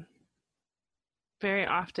very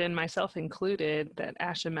often, myself included, that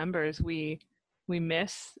ASHA members, we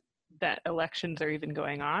miss that elections are even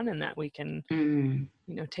going on, and that we can,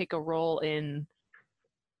 take a role in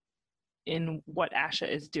what ASHA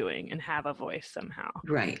is doing and have a voice somehow.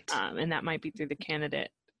 Right. And that might be through the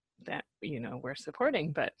candidate that, we're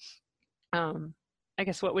supporting. But I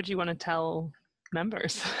guess what would you want to tell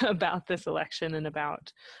members about this election and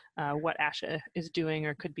about what ASHA is doing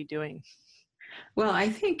or could be doing? Well, I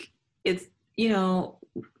think it's,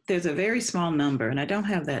 there's a very small number, and I don't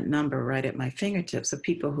have that number right at my fingertips, of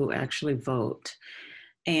people who actually vote.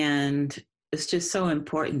 And it's just so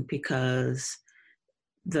important because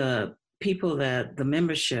the people that the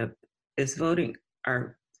membership is voting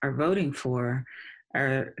are voting for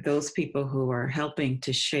are those people who are helping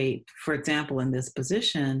to shape, for example, in this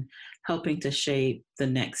position, helping to shape the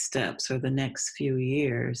next steps or the next few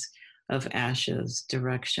years of ASHA's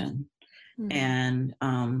direction. Mm-hmm.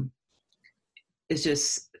 And it's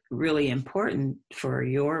just really important for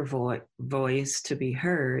your voice to be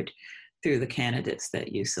heard through the candidates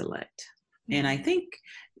that you select. Mm-hmm. And I think,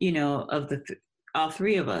 all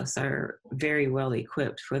three of us are very well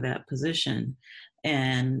equipped for that position.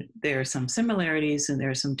 And there are some similarities and there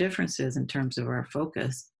are some differences in terms of our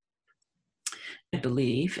focus, I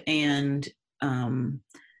believe. And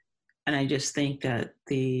I just think that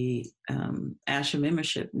the ASHA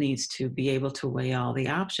membership needs to be able to weigh all the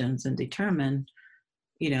options and determine,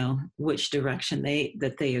 which direction they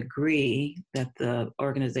agree that the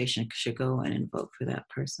organization should go in and vote for that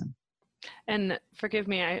person. And forgive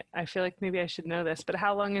me, I feel like maybe I should know this, but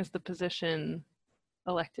how long is the position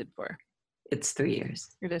elected for? It's 3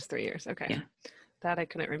 years. It is 3 years. Okay. Yeah. That I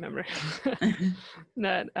couldn't remember.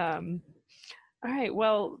 All right.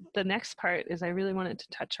 Well, the next part is I really wanted to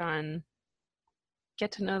touch on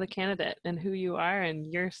get to know the candidate and who you are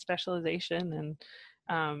and your specialization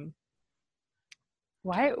and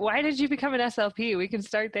why did you become an SLP? We can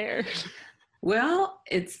start there. Well,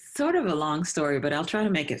 it's sort of a long story, but I'll try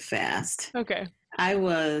to make it fast. Okay. I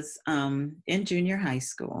was in junior high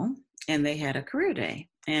school, and they had a career day.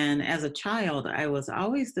 And as a child, I was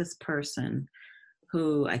always this person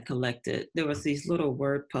who I collected. There was these little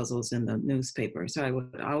word puzzles in the newspaper. So I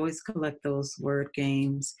would always collect those word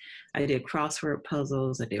games. I did crossword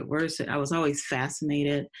puzzles. I did words. I was always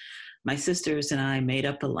fascinated. My sisters and I made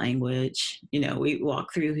up a language. We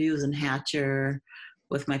walked through Hughes and Hatcher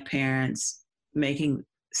with my parents,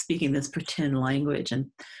 speaking this pretend language and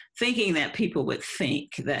thinking that people would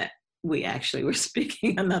think that we actually were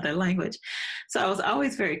speaking another language. So I was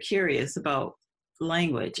always very curious about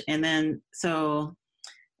language. And then, so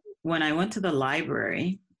when I went to the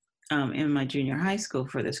library in my junior high school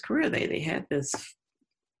for this career day, they had this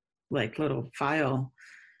little file,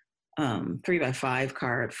 3x5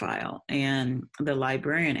 card file. And the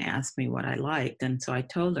librarian asked me what I liked. And so I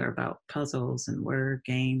told her about puzzles and word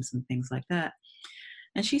games and things like that.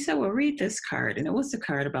 And she said, well, read this card. And it was the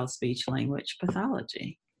card about speech language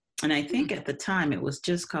pathology. And I think at the time it was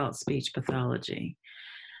just called speech pathology.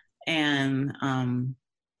 And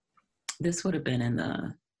this would have been in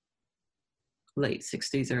the late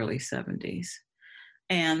 60s, early 70s.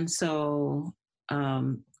 And so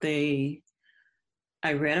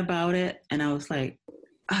I read about it and I was like,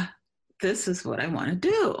 this is what I want to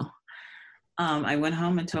do. I went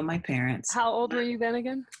home and told my parents. How old were you then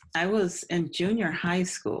again? I was in junior high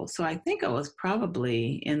school. So I think I was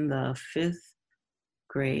probably in the 5th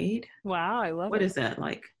grade. Wow, I love it. What is that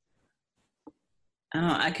like?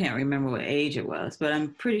 I can't remember what age it was, but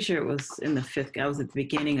I'm pretty sure it was in the 5th. I was at the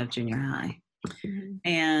beginning of junior high.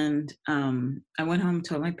 And I went home and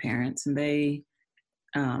told my parents, and they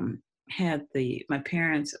my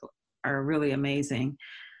parents are really amazing.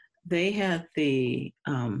 They had the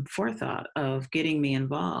forethought of getting me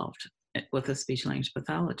involved with a speech language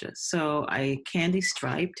pathologist. So I candy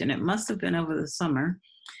striped, and it must have been over the summer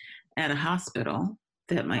at a hospital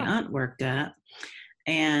that my aunt worked at,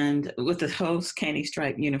 and with the host candy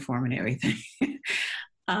stripe uniform and everything.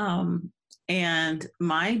 And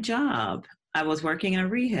my job, I was working in a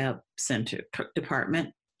rehab center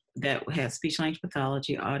department that had speech language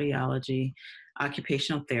pathology, audiology,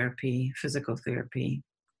 occupational therapy, physical therapy.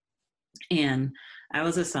 And I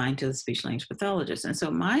was assigned to the speech language pathologist. And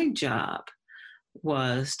so my job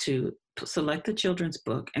was to select the children's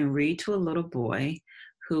book and read to a little boy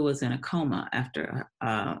who was in a coma after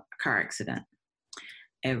a car accident.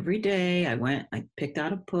 Every day I picked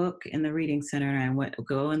out a book in the reading center, and I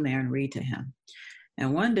go in there and read to him.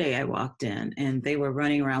 And one day I walked in and they were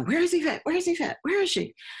running around, "Where's Yvette? Where's Yvette? Where is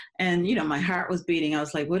she?" And, my heart was beating. I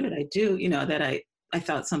was like, what did I do? That I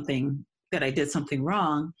thought that I did something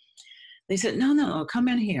wrong. They said, no, come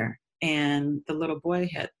in here. And the little boy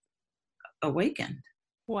had awakened.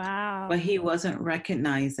 Wow. But he wasn't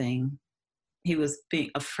recognizing, he was being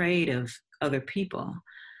afraid of other people.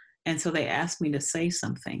 And so they asked me to say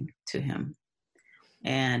something to him.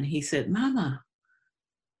 And he said, "Mama."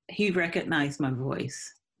 He recognized my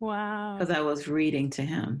voice. Wow. Because I was reading to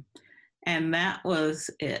him. And that was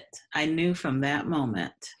it. I knew from that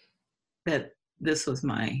moment that this was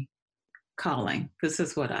my calling. This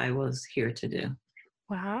is what I was here to do.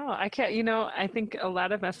 Wow. I can't, I think a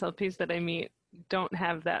lot of SLPs that I meet don't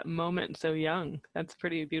have that moment so young. That's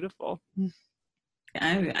pretty beautiful.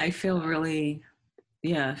 I feel really,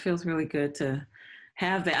 it feels really good to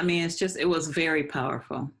have that. I mean, it was very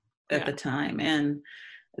powerful at the time. And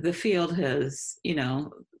the field has,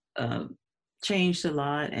 changed a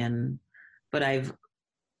lot. But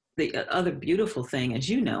the other beautiful thing, as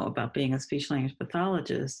about being a speech language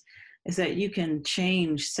pathologist, is that you can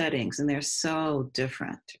change settings, and they're so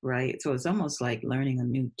different, right? So it's almost like learning a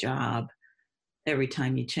new job every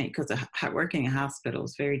time you change, because working in a hospital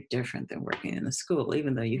is very different than working in a school,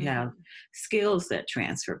 even though you have skills that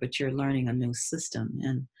transfer, but you're learning a new system.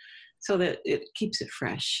 And so that it keeps it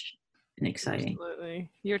fresh and exciting. Absolutely.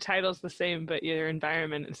 Your title's the same, but your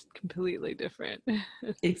environment is completely different.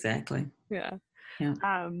 Exactly. Yeah.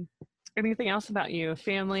 Yeah. Anything else about you?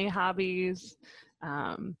 Family, hobbies,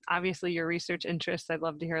 obviously your research interests. I'd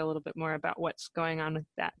love to hear a little bit more about what's going on with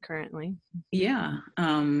that currently. Yeah.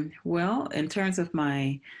 Well, in terms of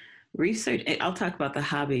my research, I'll talk about the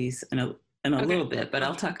hobbies in a little bit, but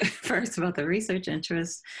I'll talk first about the research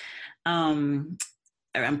interests. I'm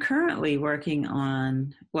currently working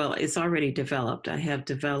on, it's already developed. I have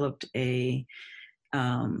developed a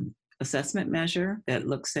assessment measure that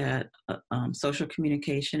looks at social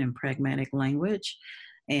communication and pragmatic language.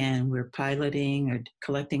 And we're piloting or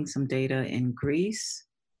collecting some data in Greece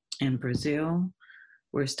and Brazil.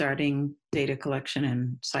 We're starting data collection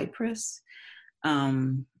in Cyprus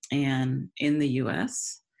and in the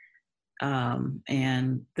US.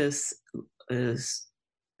 And this is,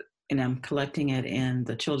 I'm collecting it in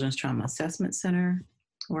the Children's Trauma Assessment Center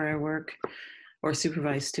where I work or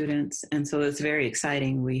supervise students. And so it's very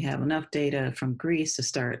exciting. We have enough data from Greece to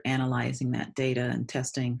start analyzing that data and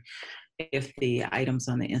testing if the items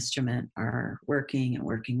on the instrument are working and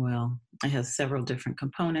working well. I have several different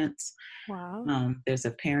components. Wow. There's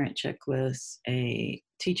a parent checklist, a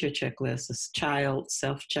teacher checklist, a child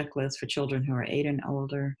self-checklist for children who are 8 and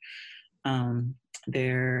older.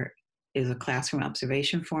 There is a classroom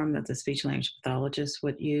observation form that the speech language pathologist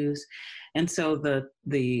would use. And so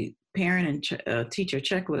the parent and teacher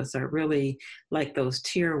checklists are really like those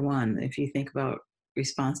tier 1, if you think about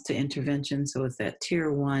response to intervention. So it's that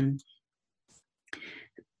tier 1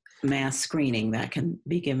 mass screening that can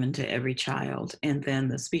be given to every child. And then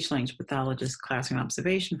the speech language pathologist classroom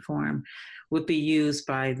observation form would be used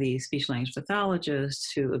by the speech language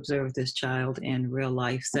pathologist to observe this child in real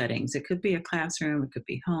life settings. It could be a classroom, it could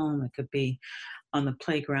be home, it could be on the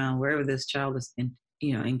playground, wherever this child is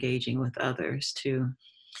engaging with others, to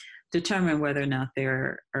determine whether or not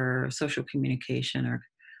there are social communication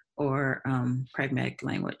or pragmatic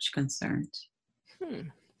language concerns.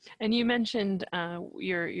 And you mentioned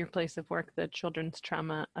your place of work, the Children's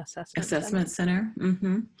Trauma Assessment Center.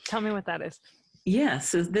 Mm-hmm. Tell me what that is. Yes,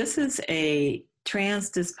 so this is a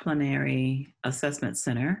transdisciplinary assessment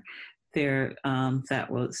center there that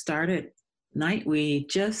was started. We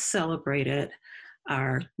just celebrated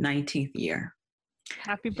our 19th year.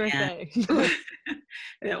 Happy birthday.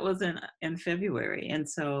 That was in February. And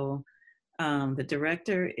so The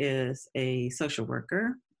director is a social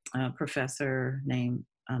worker, a professor named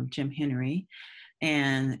Jim Henry.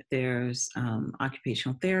 And there's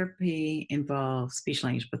occupational therapy involved, speech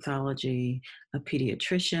language pathology, a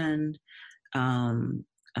pediatrician.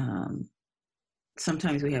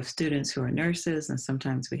 Sometimes we have students who are nurses, and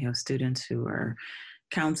sometimes we have students who are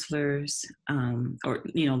counselors, or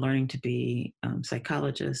learning to be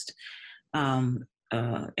psychologists. And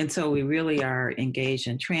so we really are engaged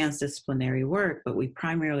in transdisciplinary work, but we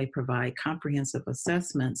primarily provide comprehensive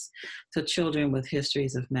assessments to children with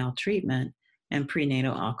histories of maltreatment and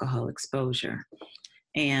prenatal alcohol exposure.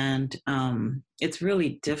 And it's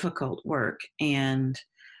really difficult work. And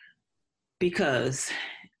because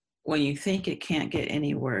when you think it can't get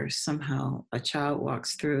any worse, somehow a child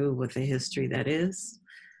walks through with a history that is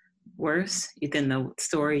worse than the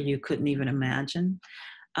story you couldn't even imagine.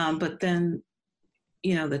 But then,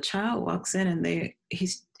 the child walks in and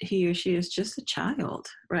he or she is just a child,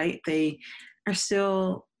 right? They are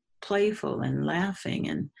still playful and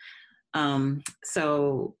laughing. And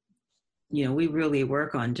so, we really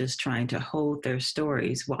work on just trying to hold their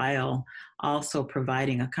stories while also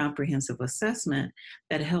providing a comprehensive assessment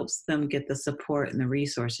that helps them get the support and the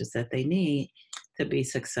resources that they need to be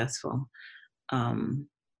successful.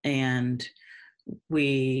 And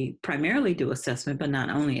we primarily do assessment, but not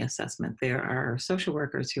only assessment. There are social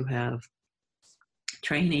workers who have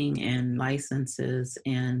training and licenses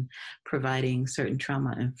in providing certain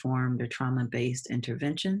trauma-informed or trauma-based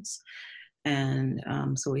interventions. And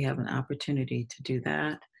so we have an opportunity to do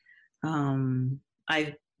that.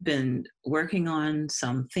 I've been working on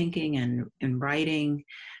some thinking and writing,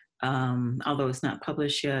 although it's not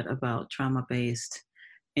published yet, about trauma-based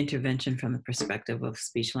intervention from the perspective of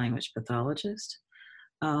speech language pathologists.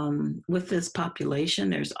 With this population,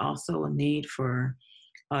 there's also a need for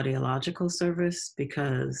audiological service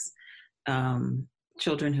because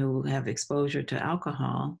children who have exposure to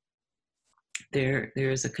alcohol, there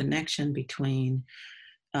is a connection between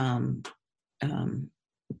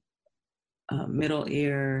middle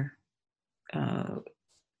ear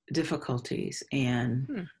difficulties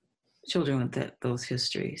and children with those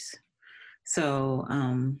histories. So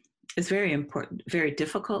it's very important, very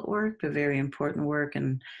difficult work, but very important work.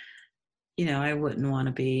 And, I wouldn't want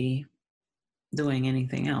to be doing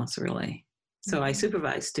anything else really. So I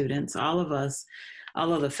supervise students. All of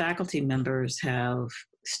the faculty members have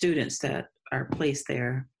students that are placed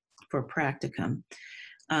there for practicum.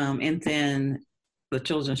 And then the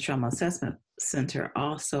Children's Trauma Assessment Center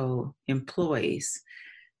also employs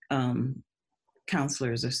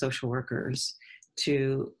counselors or social workers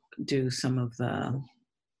to do some of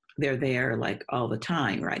they're there like all the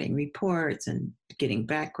time, writing reports and getting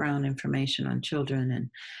background information on children and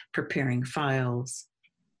preparing files.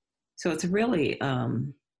 So it's really a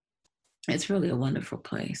wonderful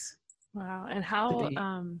place. Wow. And how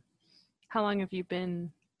long have you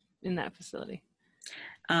been in that facility?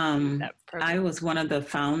 I was one of the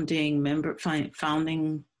founding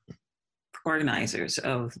organizers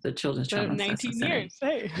of the Children's Trauma Assessment Center. 19 years,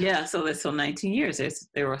 hey. Yeah, so 19 years.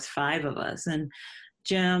 There was 5 of us, and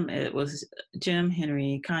it was Jim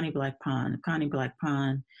Henry, Connie Black-Pond. Connie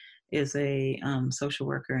Black-Pond is a social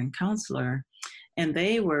worker and counselor, and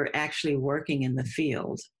they were actually working in the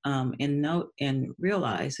field and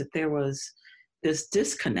realized that there was this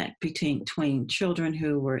disconnect between children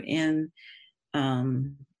who were in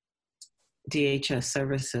DHS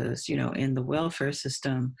services, in the welfare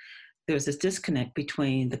system. There was this disconnect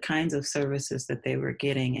between the kinds of services that they were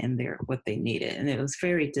getting and what they needed. And it was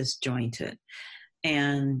very disjointed.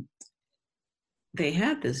 And they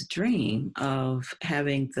had this dream of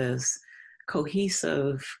having this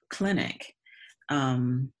cohesive clinic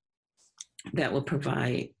that would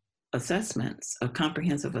provide assessments, a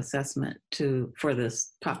comprehensive assessment for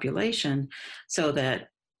this population, so that,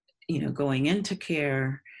 going into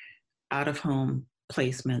care, out-of-home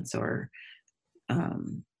placements, or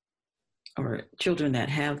children that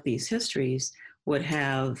have these histories would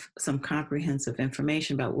have some comprehensive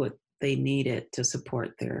information about what they needed to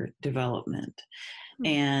support their development.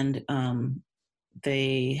 And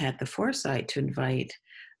they had the foresight to invite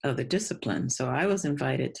other disciplines. So I was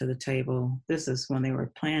invited to the table. This is when they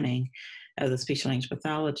were planning as a speech language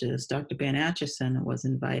pathologist. Dr. Ben Atchison was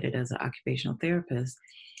invited as an occupational therapist,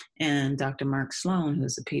 and Dr. Mark Sloan,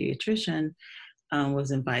 who's a pediatrician, was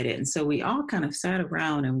invited. And so we all kind of sat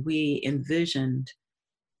around and we envisioned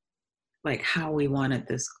like how we wanted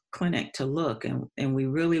this clinic to look. And we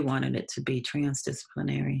really wanted it to be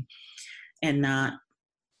transdisciplinary and not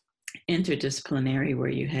interdisciplinary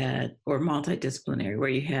or multidisciplinary, where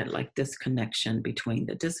you had like this connection between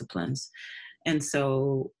the disciplines. And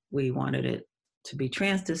so we wanted it to be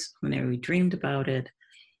transdisciplinary. We dreamed about it.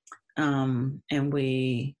 And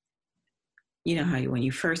we, you know, how when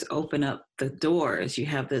you first open up the doors, you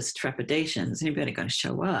have this trepidation. Is anybody going to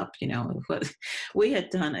show up? You know, we had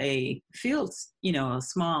done a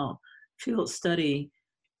small field study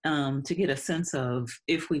to get a sense of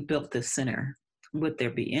if we built this center, would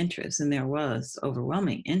there be interest? And there was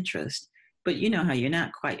overwhelming interest. But you know how you're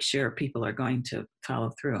not quite sure people are going to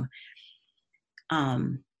follow through.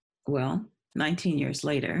 Well, 19 years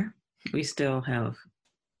later, we still have,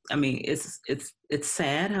 I mean, it's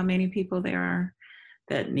sad how many people there are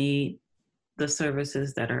that need the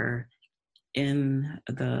services that are in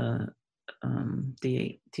the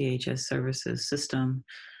DHS services system,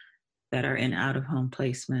 that are in out-of-home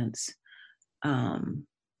placements.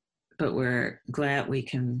 But we're glad we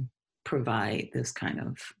can provide this kind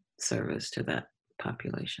of service to that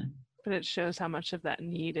population. But it shows how much of that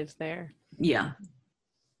need is there. Yeah.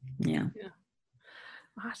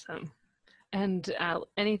 Awesome. And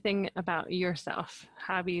anything about yourself,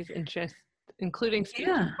 hobbies, interests, including speech,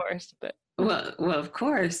 of course, but well, of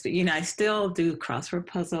course, you know, I still do crossword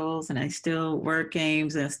puzzles and I still work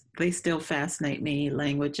games, and they still fascinate me,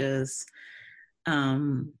 languages.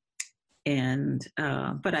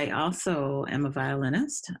 But I also am a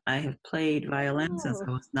violinist. I have played violin since I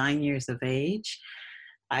was 9 years of age.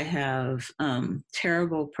 I have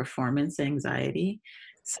terrible performance anxiety.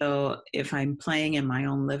 So if I'm playing in my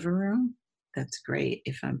own living room, that's great.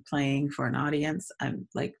 If I'm playing for an audience, I'm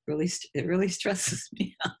like it really stresses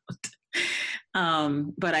me out.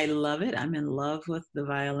 But I love it. I'm in love with the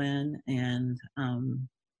violin, and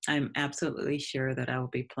I'm absolutely sure that I will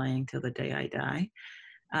be playing till the day I die.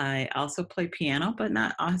 I also play piano, but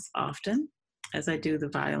not as often as I do the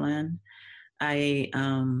violin. I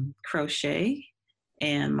crochet,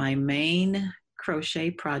 and my main crochet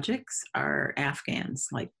projects are Afghans,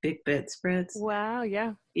 like big bedspreads. Wow,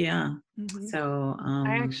 yeah. Yeah. Mm-hmm. So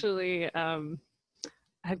I actually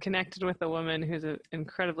had connected with a woman who's an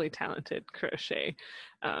incredibly talented crochet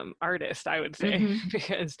artist, I would say,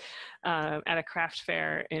 because at a craft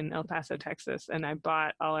fair in El Paso, Texas, and I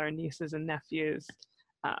bought all our nieces and nephews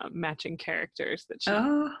matching characters that she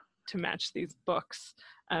to match these books,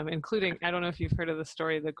 including, I don't know if you've heard of the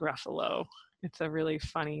story, The Gruffalo. It's a really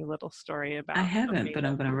funny little story about. I haven't, but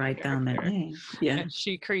I'm going to write down that name. Yeah. And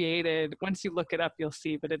she created, once you look it up, you'll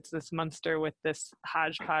see, but it's this monster with this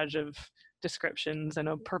hodgepodge of descriptions and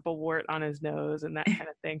a purple wart on his nose and that kind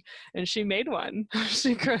of thing. And she made one.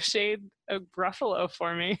 She crocheted a Gruffalo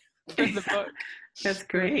for me for the book. That's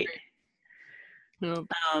great. Yep.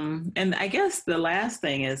 And I guess the last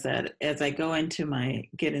thing is that as I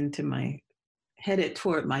headed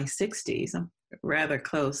toward my 60s, I'm rather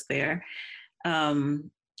close there. I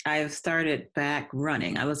have started back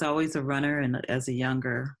running. I was always a runner as a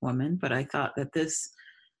younger woman, but I thought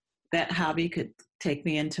that hobby could take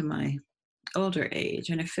me into my older age,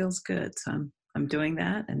 and it feels good. So I'm doing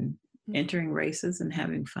that and entering races and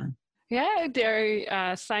having fun. Yeah, are you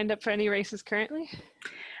signed up for any races currently?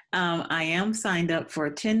 I am signed up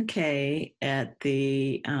for 10K at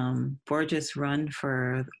the Borges Run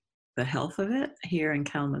for the Health of It here in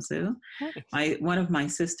Kalamazoo. Nice. One of my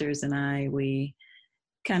sisters and I,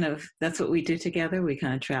 that's what we do together. We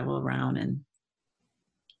kind of travel around and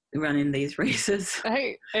run in these races.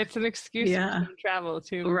 Right. It's an excuse to travel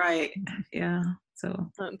too. Right. Yeah. So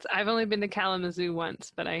I've only been to Kalamazoo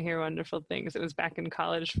once, but I hear wonderful things. It was back in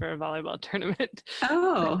college for a volleyball tournament.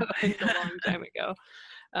 Oh. A long time ago.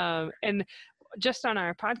 And just on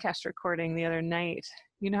our podcast recording the other night,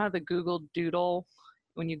 you know how the Google Doodle,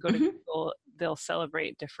 when you go to Google, they'll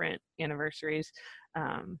celebrate different anniversaries.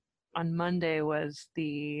 On Monday was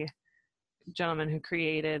the gentleman who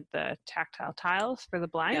created the tactile tiles for the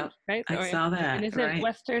blind, right? I saw that. And isn't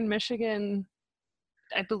Western Michigan,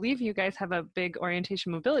 I believe you guys have a big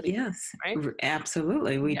orientation mobility. Yes, right?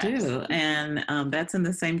 Absolutely, we do. And that's in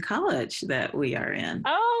the same college that we are in.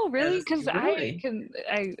 Oh, really? Because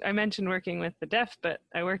I mentioned working with the deaf, but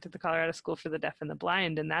I worked at the Colorado School for the Deaf and the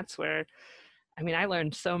Blind, and that's where, I mean, I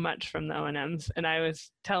learned so much from the O&Ms. And I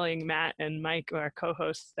was telling Matt and Mike, our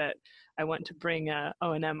co-hosts, that I want to bring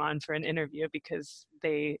O&M on for an interview because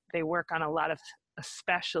they work on a lot of,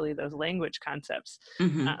 especially those language concepts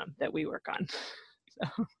that we work on.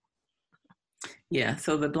 So. Yeah,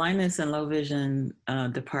 so the blindness and low vision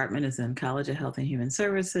department is in College of Health and Human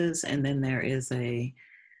Services. And then there is I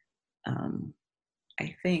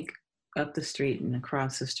think up the street and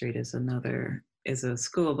across the street is a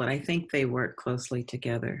school, but I think they work closely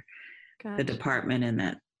together, the department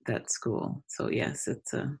and that school. So yes,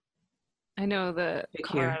 it's I know the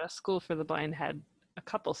Colorado School for the Blind had a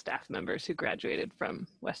couple staff members who graduated from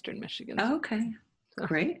Western Michigan. Oh, okay,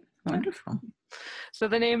 great, wonderful. So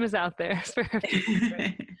the name is out there for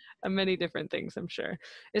many different things, I'm sure.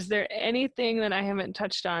 Is there anything that I haven't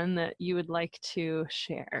touched on that you would like to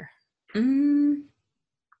share?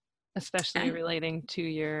 Especially relating to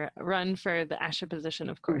your run for the ASHA position,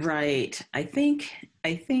 of course. Right. I think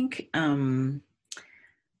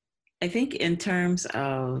in terms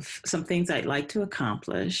of some things I'd like to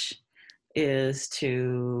accomplish is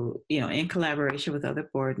to, in collaboration with other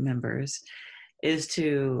board members, is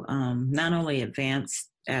to not only advance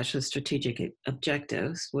ASHA's strategic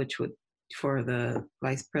objectives, which would, for the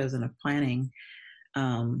Vice President of Planning,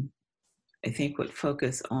 I think would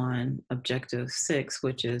focus on Objective 6,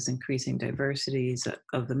 which is increasing diversities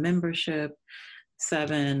of the membership.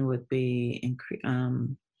 7 would be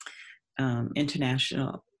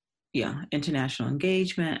international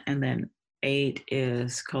engagement, and then 8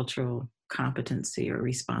 is cultural competency or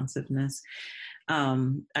responsiveness.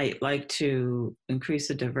 I'd like to increase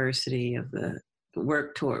the diversity of the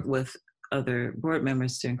work toward with other board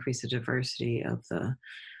members to increase the diversity of the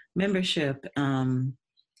membership,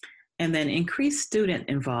 and then increase student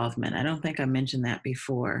involvement. I don't think I mentioned that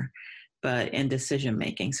before, but in decision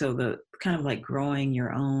making. So the kind of like growing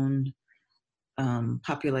your own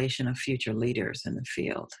population of future leaders in the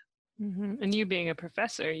field. Mm-hmm. And you being a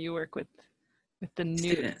professor, you work with the new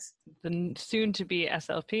students, the soon to be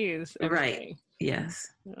SLPs. Right. Yes.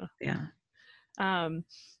 Yeah.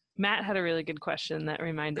 Matt had a really good question that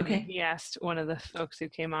reminded me. He asked one of the folks who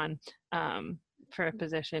came on for a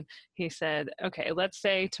position. He said, okay, let's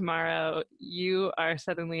say tomorrow you are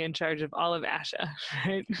suddenly in charge of all of ASHA,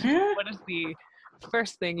 right? What is the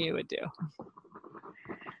first thing you would do?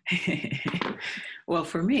 Well,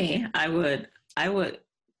 for me, I would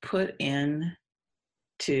put in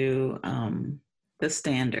to the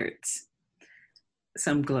standards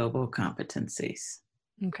some global competencies.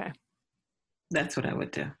 Okay. That's what I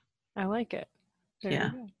would do. I like it. There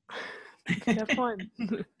yeah. Good point.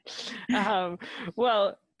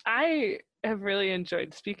 Well, I have really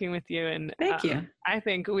enjoyed speaking with you, and thank you. I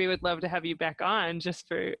think we would love to have you back on just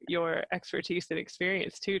for your expertise and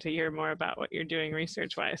experience too, to hear more about what you're doing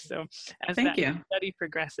research-wise. So as study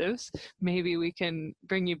progresses, maybe we can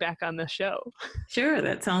bring you back on the show. Sure,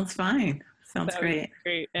 that sounds fine. Sounds great.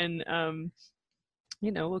 Great. And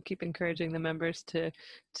we'll keep encouraging the members to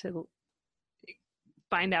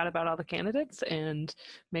find out about all the candidates and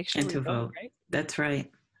make sure to vote. Right? That's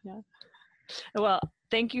right. Yeah. Well,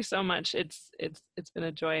 thank you so much. It's been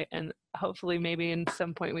a joy, and hopefully maybe in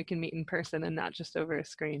some point we can meet in person and not just over a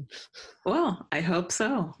screen. Well, I hope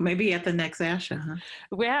so. Maybe at the next ASHA, huh?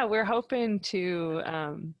 Yeah, we're hoping to,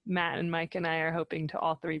 Matt and Mike and I are hoping to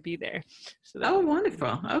all three be there. So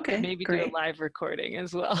wonderful. Okay, maybe great. Do a live recording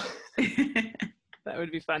as well. That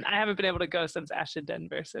would be fun. I haven't been able to go since ASHA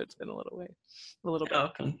Denver, so it's been a little bit.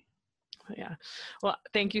 Okay. Yeah. Well,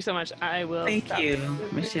 thank you so much. I will. Thank you,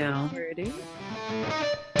 Michelle. Welcome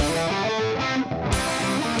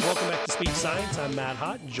back to Speech Science. I'm Matt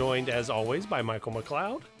Hott, joined as always by Michael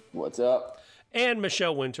McLeod. What's up? And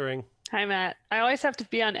Michelle Wintering. Hi, Matt. I always have to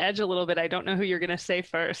be on edge a little bit. I don't know who you're going to say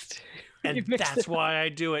first. And that's why I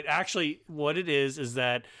do it. Actually, what it is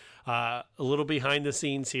that a little behind the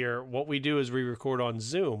scenes here, what we do is we record on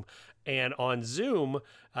Zoom. And on Zoom,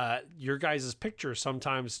 your guys' pictures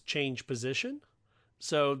sometimes change position.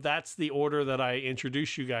 So that's the order that I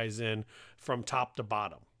introduce you guys in from top to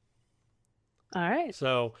bottom. All right.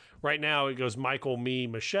 So right now it goes Michael, me,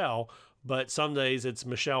 Michelle. But some days it's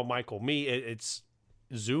Michelle, Michael, me. It's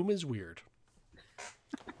Zoom is weird.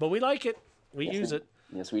 But we like it. We use it.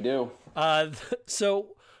 Yes, we do.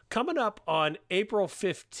 So coming up on April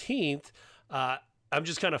 15th, I'm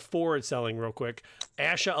just kind of forward selling real quick.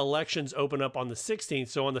 ASHA elections open up on the 16th.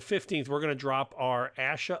 So on the 15th, we're going to drop our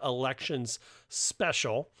ASHA elections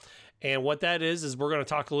special. And what that is we're going to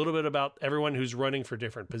talk a little bit about everyone who's running for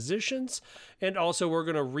different positions. And also we're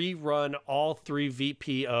going to rerun all 3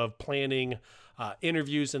 VP of planning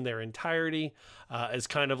interviews in their entirety as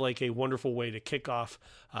kind of like a wonderful way to kick off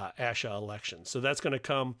ASHA elections. So that's going to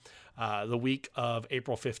come the week of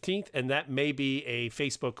April 15th. And that may be a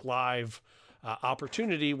Facebook Live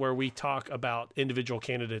opportunity where we talk about individual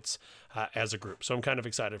candidates as a group. So I'm kind of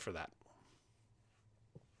excited for that.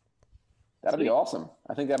 That'll be awesome.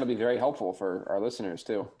 I think that'll be very helpful for our listeners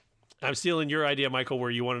too. I'm stealing your idea, Michael, where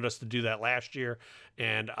you wanted us to do that last year,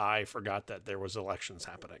 and I forgot that there was elections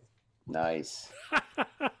happening. Nice.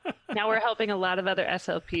 Now we're helping a lot of other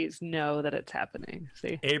SLPs know that it's happening.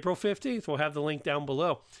 See? April 15th. We'll have the link down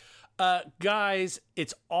below. Guys,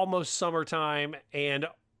 it's almost summertime, and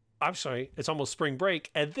I'm sorry, it's almost spring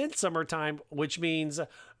break, and then summertime, which means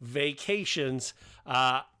vacations.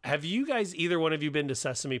 Have you guys, either one of you, been to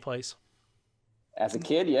Sesame Place? As a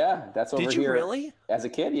kid, yeah. That's over here. Did you really? As a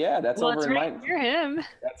kid, yeah. That's over in right near him.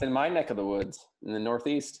 That's in my neck of the woods in the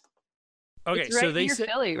Northeast. Okay, it's right so they near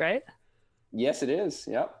Philly, right? Yes, it is.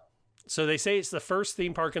 Yep. So they say it's the first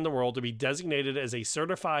theme park in the world to be designated as a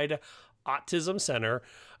certified autism center.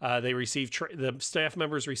 They receive the staff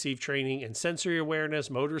members receive training in sensory awareness,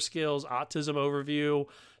 motor skills, autism overview,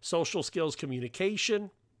 social skills,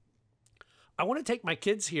 communication. I want to take my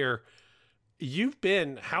kids here. You've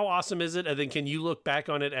been. How awesome is it? And then can you look back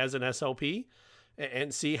on it as an SLP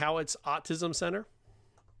and see how it's autism center?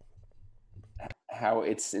 How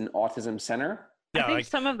it's an autism center? Yeah, I think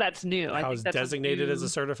some of that's new. How it's designated as a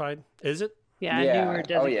certified? Is it? Yeah, I knew we're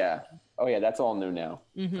designated. Oh yeah, that's all new now.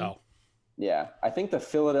 Mm-hmm. Oh. Yeah, I think the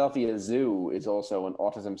Philadelphia Zoo is also an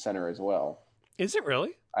autism center as well. Is it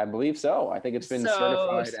really? I believe so. I think it's been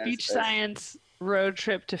certified speech science road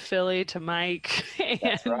trip to Philly to Mike.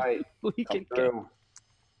 That's right. We can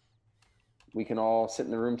We can all sit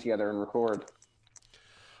in the room together and record.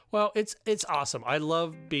 Well, it's awesome. I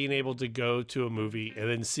love being able to go to a movie and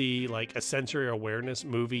then see like a sensory awareness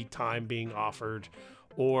movie time being offered,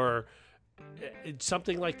 or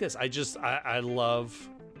something like this. I love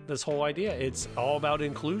this whole idea. It's all about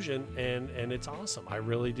inclusion, and it's awesome. I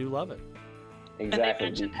really do love it. Exactly. And they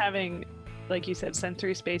mentioned having, like you said,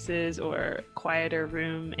 sensory spaces or quieter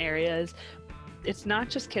room areas. It's not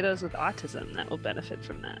just kiddos with autism that will benefit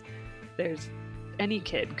from that. Any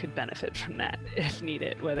kid could benefit from that if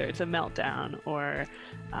needed, whether it's a meltdown or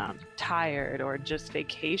tired or just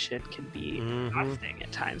vacation can be exhausting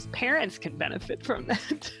at times. Parents can benefit from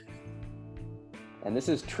that. And this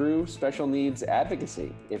is true special needs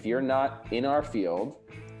advocacy. If you're not in our field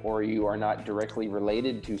or you are not directly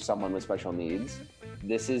related to someone with special needs,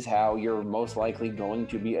 this is how you're most likely going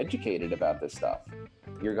to be educated about this stuff.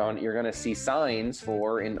 You're going to see signs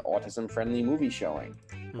for an autism-friendly movie showing,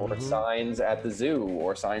 or signs at the zoo,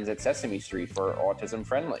 or signs at Sesame Street for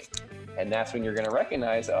autism-friendly, and that's when you're going to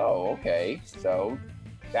recognize, oh, okay, so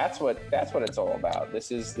that's what it's all about.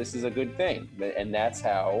 This is a good thing, and that's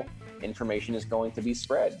how information is going to be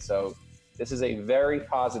spread. So this is a very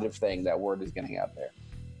positive thing that word is getting out there.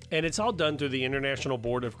 And it's all done through the International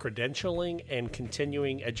Board of Credentialing and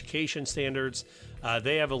Continuing Education Standards.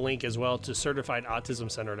 They have a link as well to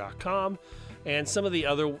certifiedautismcenter.com and some of the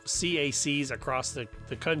other CACs across the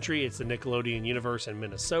country. It's the Nickelodeon Universe in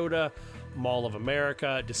Minnesota, Mall of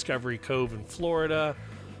America, Discovery Cove in Florida.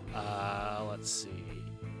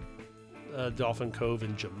 Dolphin Cove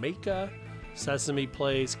in Jamaica, Sesame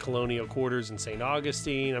Place, Colonial Quarters in St.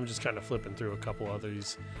 Augustine. I'm just kind of flipping through a couple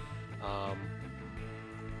others.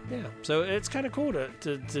 Yeah, so it's kind of cool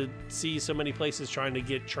to see so many places trying to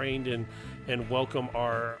get trained and welcome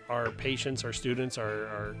our patients, our students,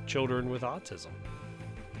 our children with autism.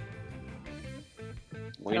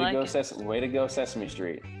 Way to go, Sesame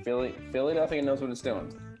Street. Philadelphia knows what it's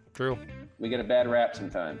doing. True. We get a bad rap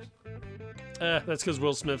sometimes. That's because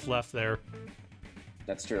Will Smith left there.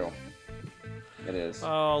 That's true. It is.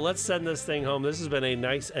 Oh, let's send this thing home. This has been a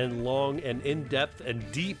nice and long and in-depth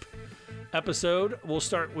and deep episode. We'll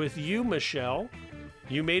start with you, Michelle.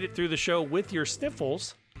 You made it through the show with your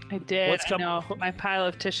sniffles. I did. I know. My pile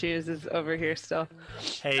of tissues is over here still.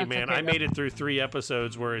 Hey, That's man, okay, I made it through 3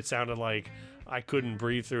 episodes where it sounded like I couldn't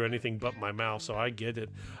breathe through anything but my mouth, so I get it.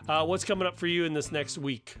 What's coming up for you in this next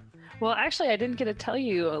week? Well, actually, I didn't get to tell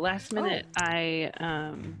you last minute. I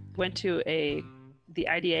went to the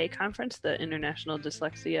IDA conference, the International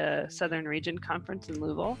Dyslexia Southern Region Conference in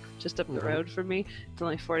Louisville, just up the road from me. It's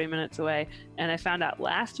only 40 minutes away. And I found out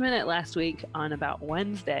last minute last week on about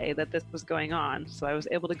Wednesday that this was going on. So I was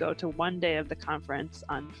able to go to one day of the conference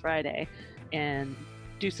on Friday and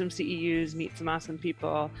do some CEUs, meet some awesome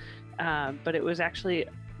people. But it was actually,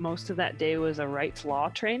 most of that day was a Wright's Law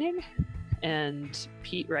training. And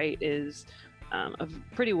Pete Wright is a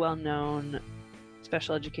pretty well-known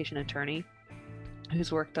special education attorney who's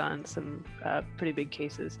worked on some pretty big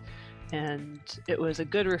cases. And it was a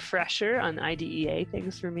good refresher on IDEA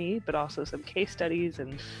things for me, but also some case studies,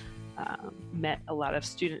 and met a lot of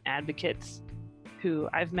student advocates who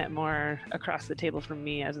I've met more across the table from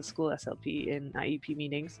me as a school SLP in IEP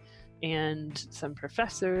meetings, and some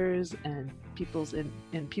professors and people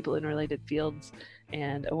in related fields,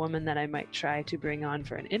 and a woman that I might try to bring on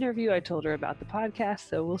for an interview. I told her about the podcast,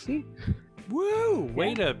 so we'll see. Woo!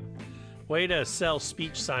 Way to sell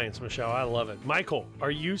speech science, Michelle. I love it. Michael,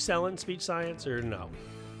 are you selling speech science or no?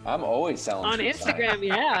 I'm always selling on speech Instagram,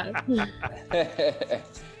 science. Yeah.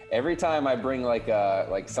 Every time I bring like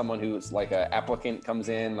someone who's like a applicant comes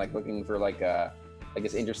in, like looking for I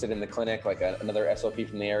guess interested in the clinic, like another SLP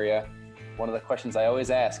from the area, one of the questions I always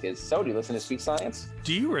ask is, so do you listen to Speech Science?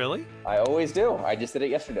 Do you really? I always do. I just did it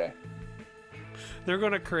yesterday. They're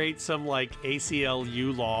going to create some like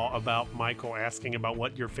ACLU law about Michael asking about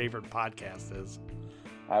what your favorite podcast is.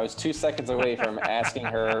 I was 2 seconds away from asking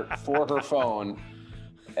her for her phone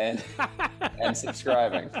and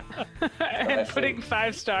subscribing. And putting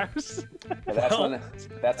 5 stars.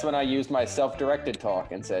 That's when I used my self-directed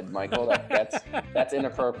talk and said, Michael, that's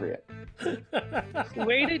inappropriate.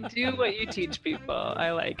 Way to do what you teach people.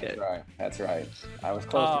 I like it. That's right. I was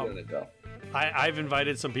close to doing it though. I've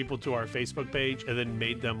invited some people to our Facebook page and then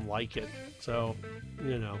made them like it. So,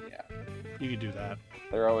 you could do that.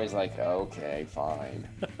 They're always like, okay, fine.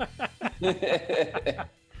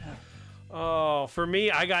 Oh, for me,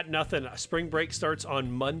 I got nothing. Spring break starts on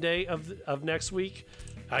Monday of next week.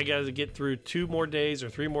 I got to get through 2 more days or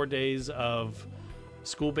 3 more days of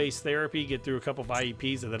school-based therapy, get through a couple of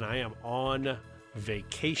IEPs, and then I am on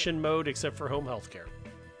vacation mode except for home health care.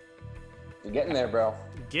 You're getting there, bro.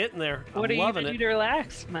 Getting there. What I'm loving do you it. do to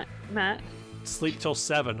relax, Matt? Sleep till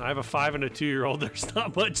 7. I have a 5 and a 2-year-old. There's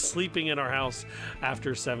not much sleeping in our house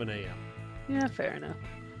after 7 a.m. Yeah, fair enough.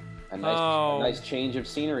 A nice change of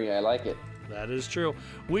scenery. I like it. That is true.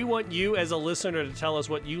 We want you as a listener to tell us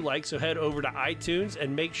what you like, so head over to iTunes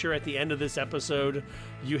and make sure at the end of this episode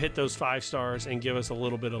you hit those 5 stars and give us a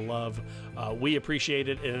little bit of love. We appreciate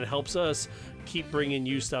it, and it helps us keep bringing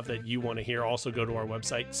you stuff that you want to hear. Also, go to our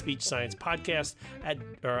website, Speech Science Podcast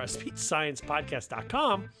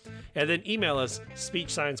speechsciencepodcast.com, and then email us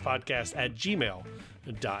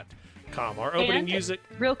speechsciencepodcast@gmail.com. Our opening music.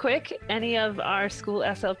 Real quick, any of our school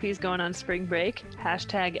SLPs going on spring break,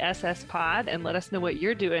 #SSPod, and let us know what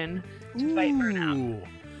you're doing to fight burnout.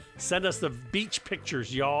 Send us the beach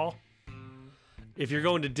pictures, y'all. If you're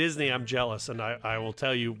going to Disney, I'm jealous, and I will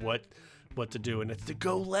tell you what to do, and it's to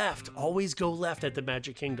go left. Always go left at the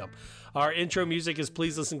Magic Kingdom. Our intro music is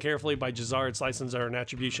Please Listen Carefully by Jazar. It's licensed under an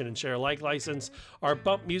attribution and share alike license. Our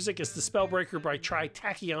bump music is The Spellbreaker by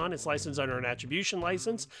Tritachyon. It's licensed under an attribution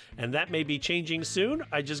license, and that may be changing soon.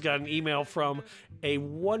 I just got an email from a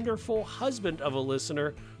wonderful husband of a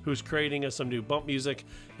listener who's creating us some new bump music.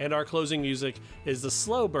 And our closing music is The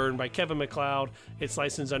Slow Burn by Kevin MacLeod. It's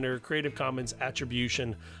licensed under a Creative Commons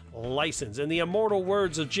attribution license. In the immortal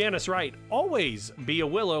words of Janice Wright, always be a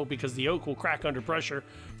willow because the oak will crack under pressure.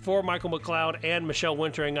 For Michael MacLeod and Michelle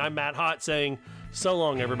Wintering, I'm Matt Hott saying so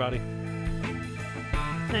long, everybody.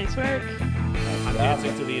 Nice work. I'm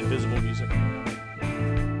dancing to the invisible music.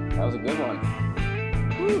 That was a good one.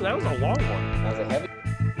 Ooh, that was a long one. That was a heavy.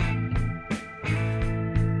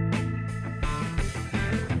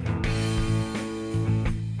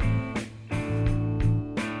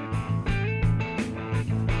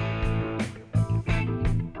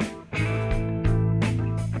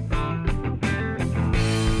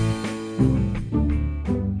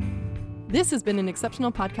 This has been an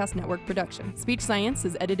Exceptional Podcast Network production. Speech Science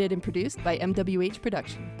is edited and produced by MWH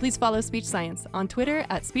Production. Please follow Speech Science on Twitter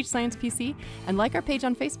 @SpeechSciencePC and like our page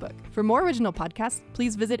on Facebook. For more original podcasts,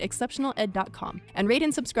 please visit exceptionaled.com and rate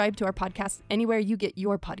and subscribe to our podcast anywhere you get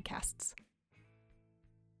your podcasts.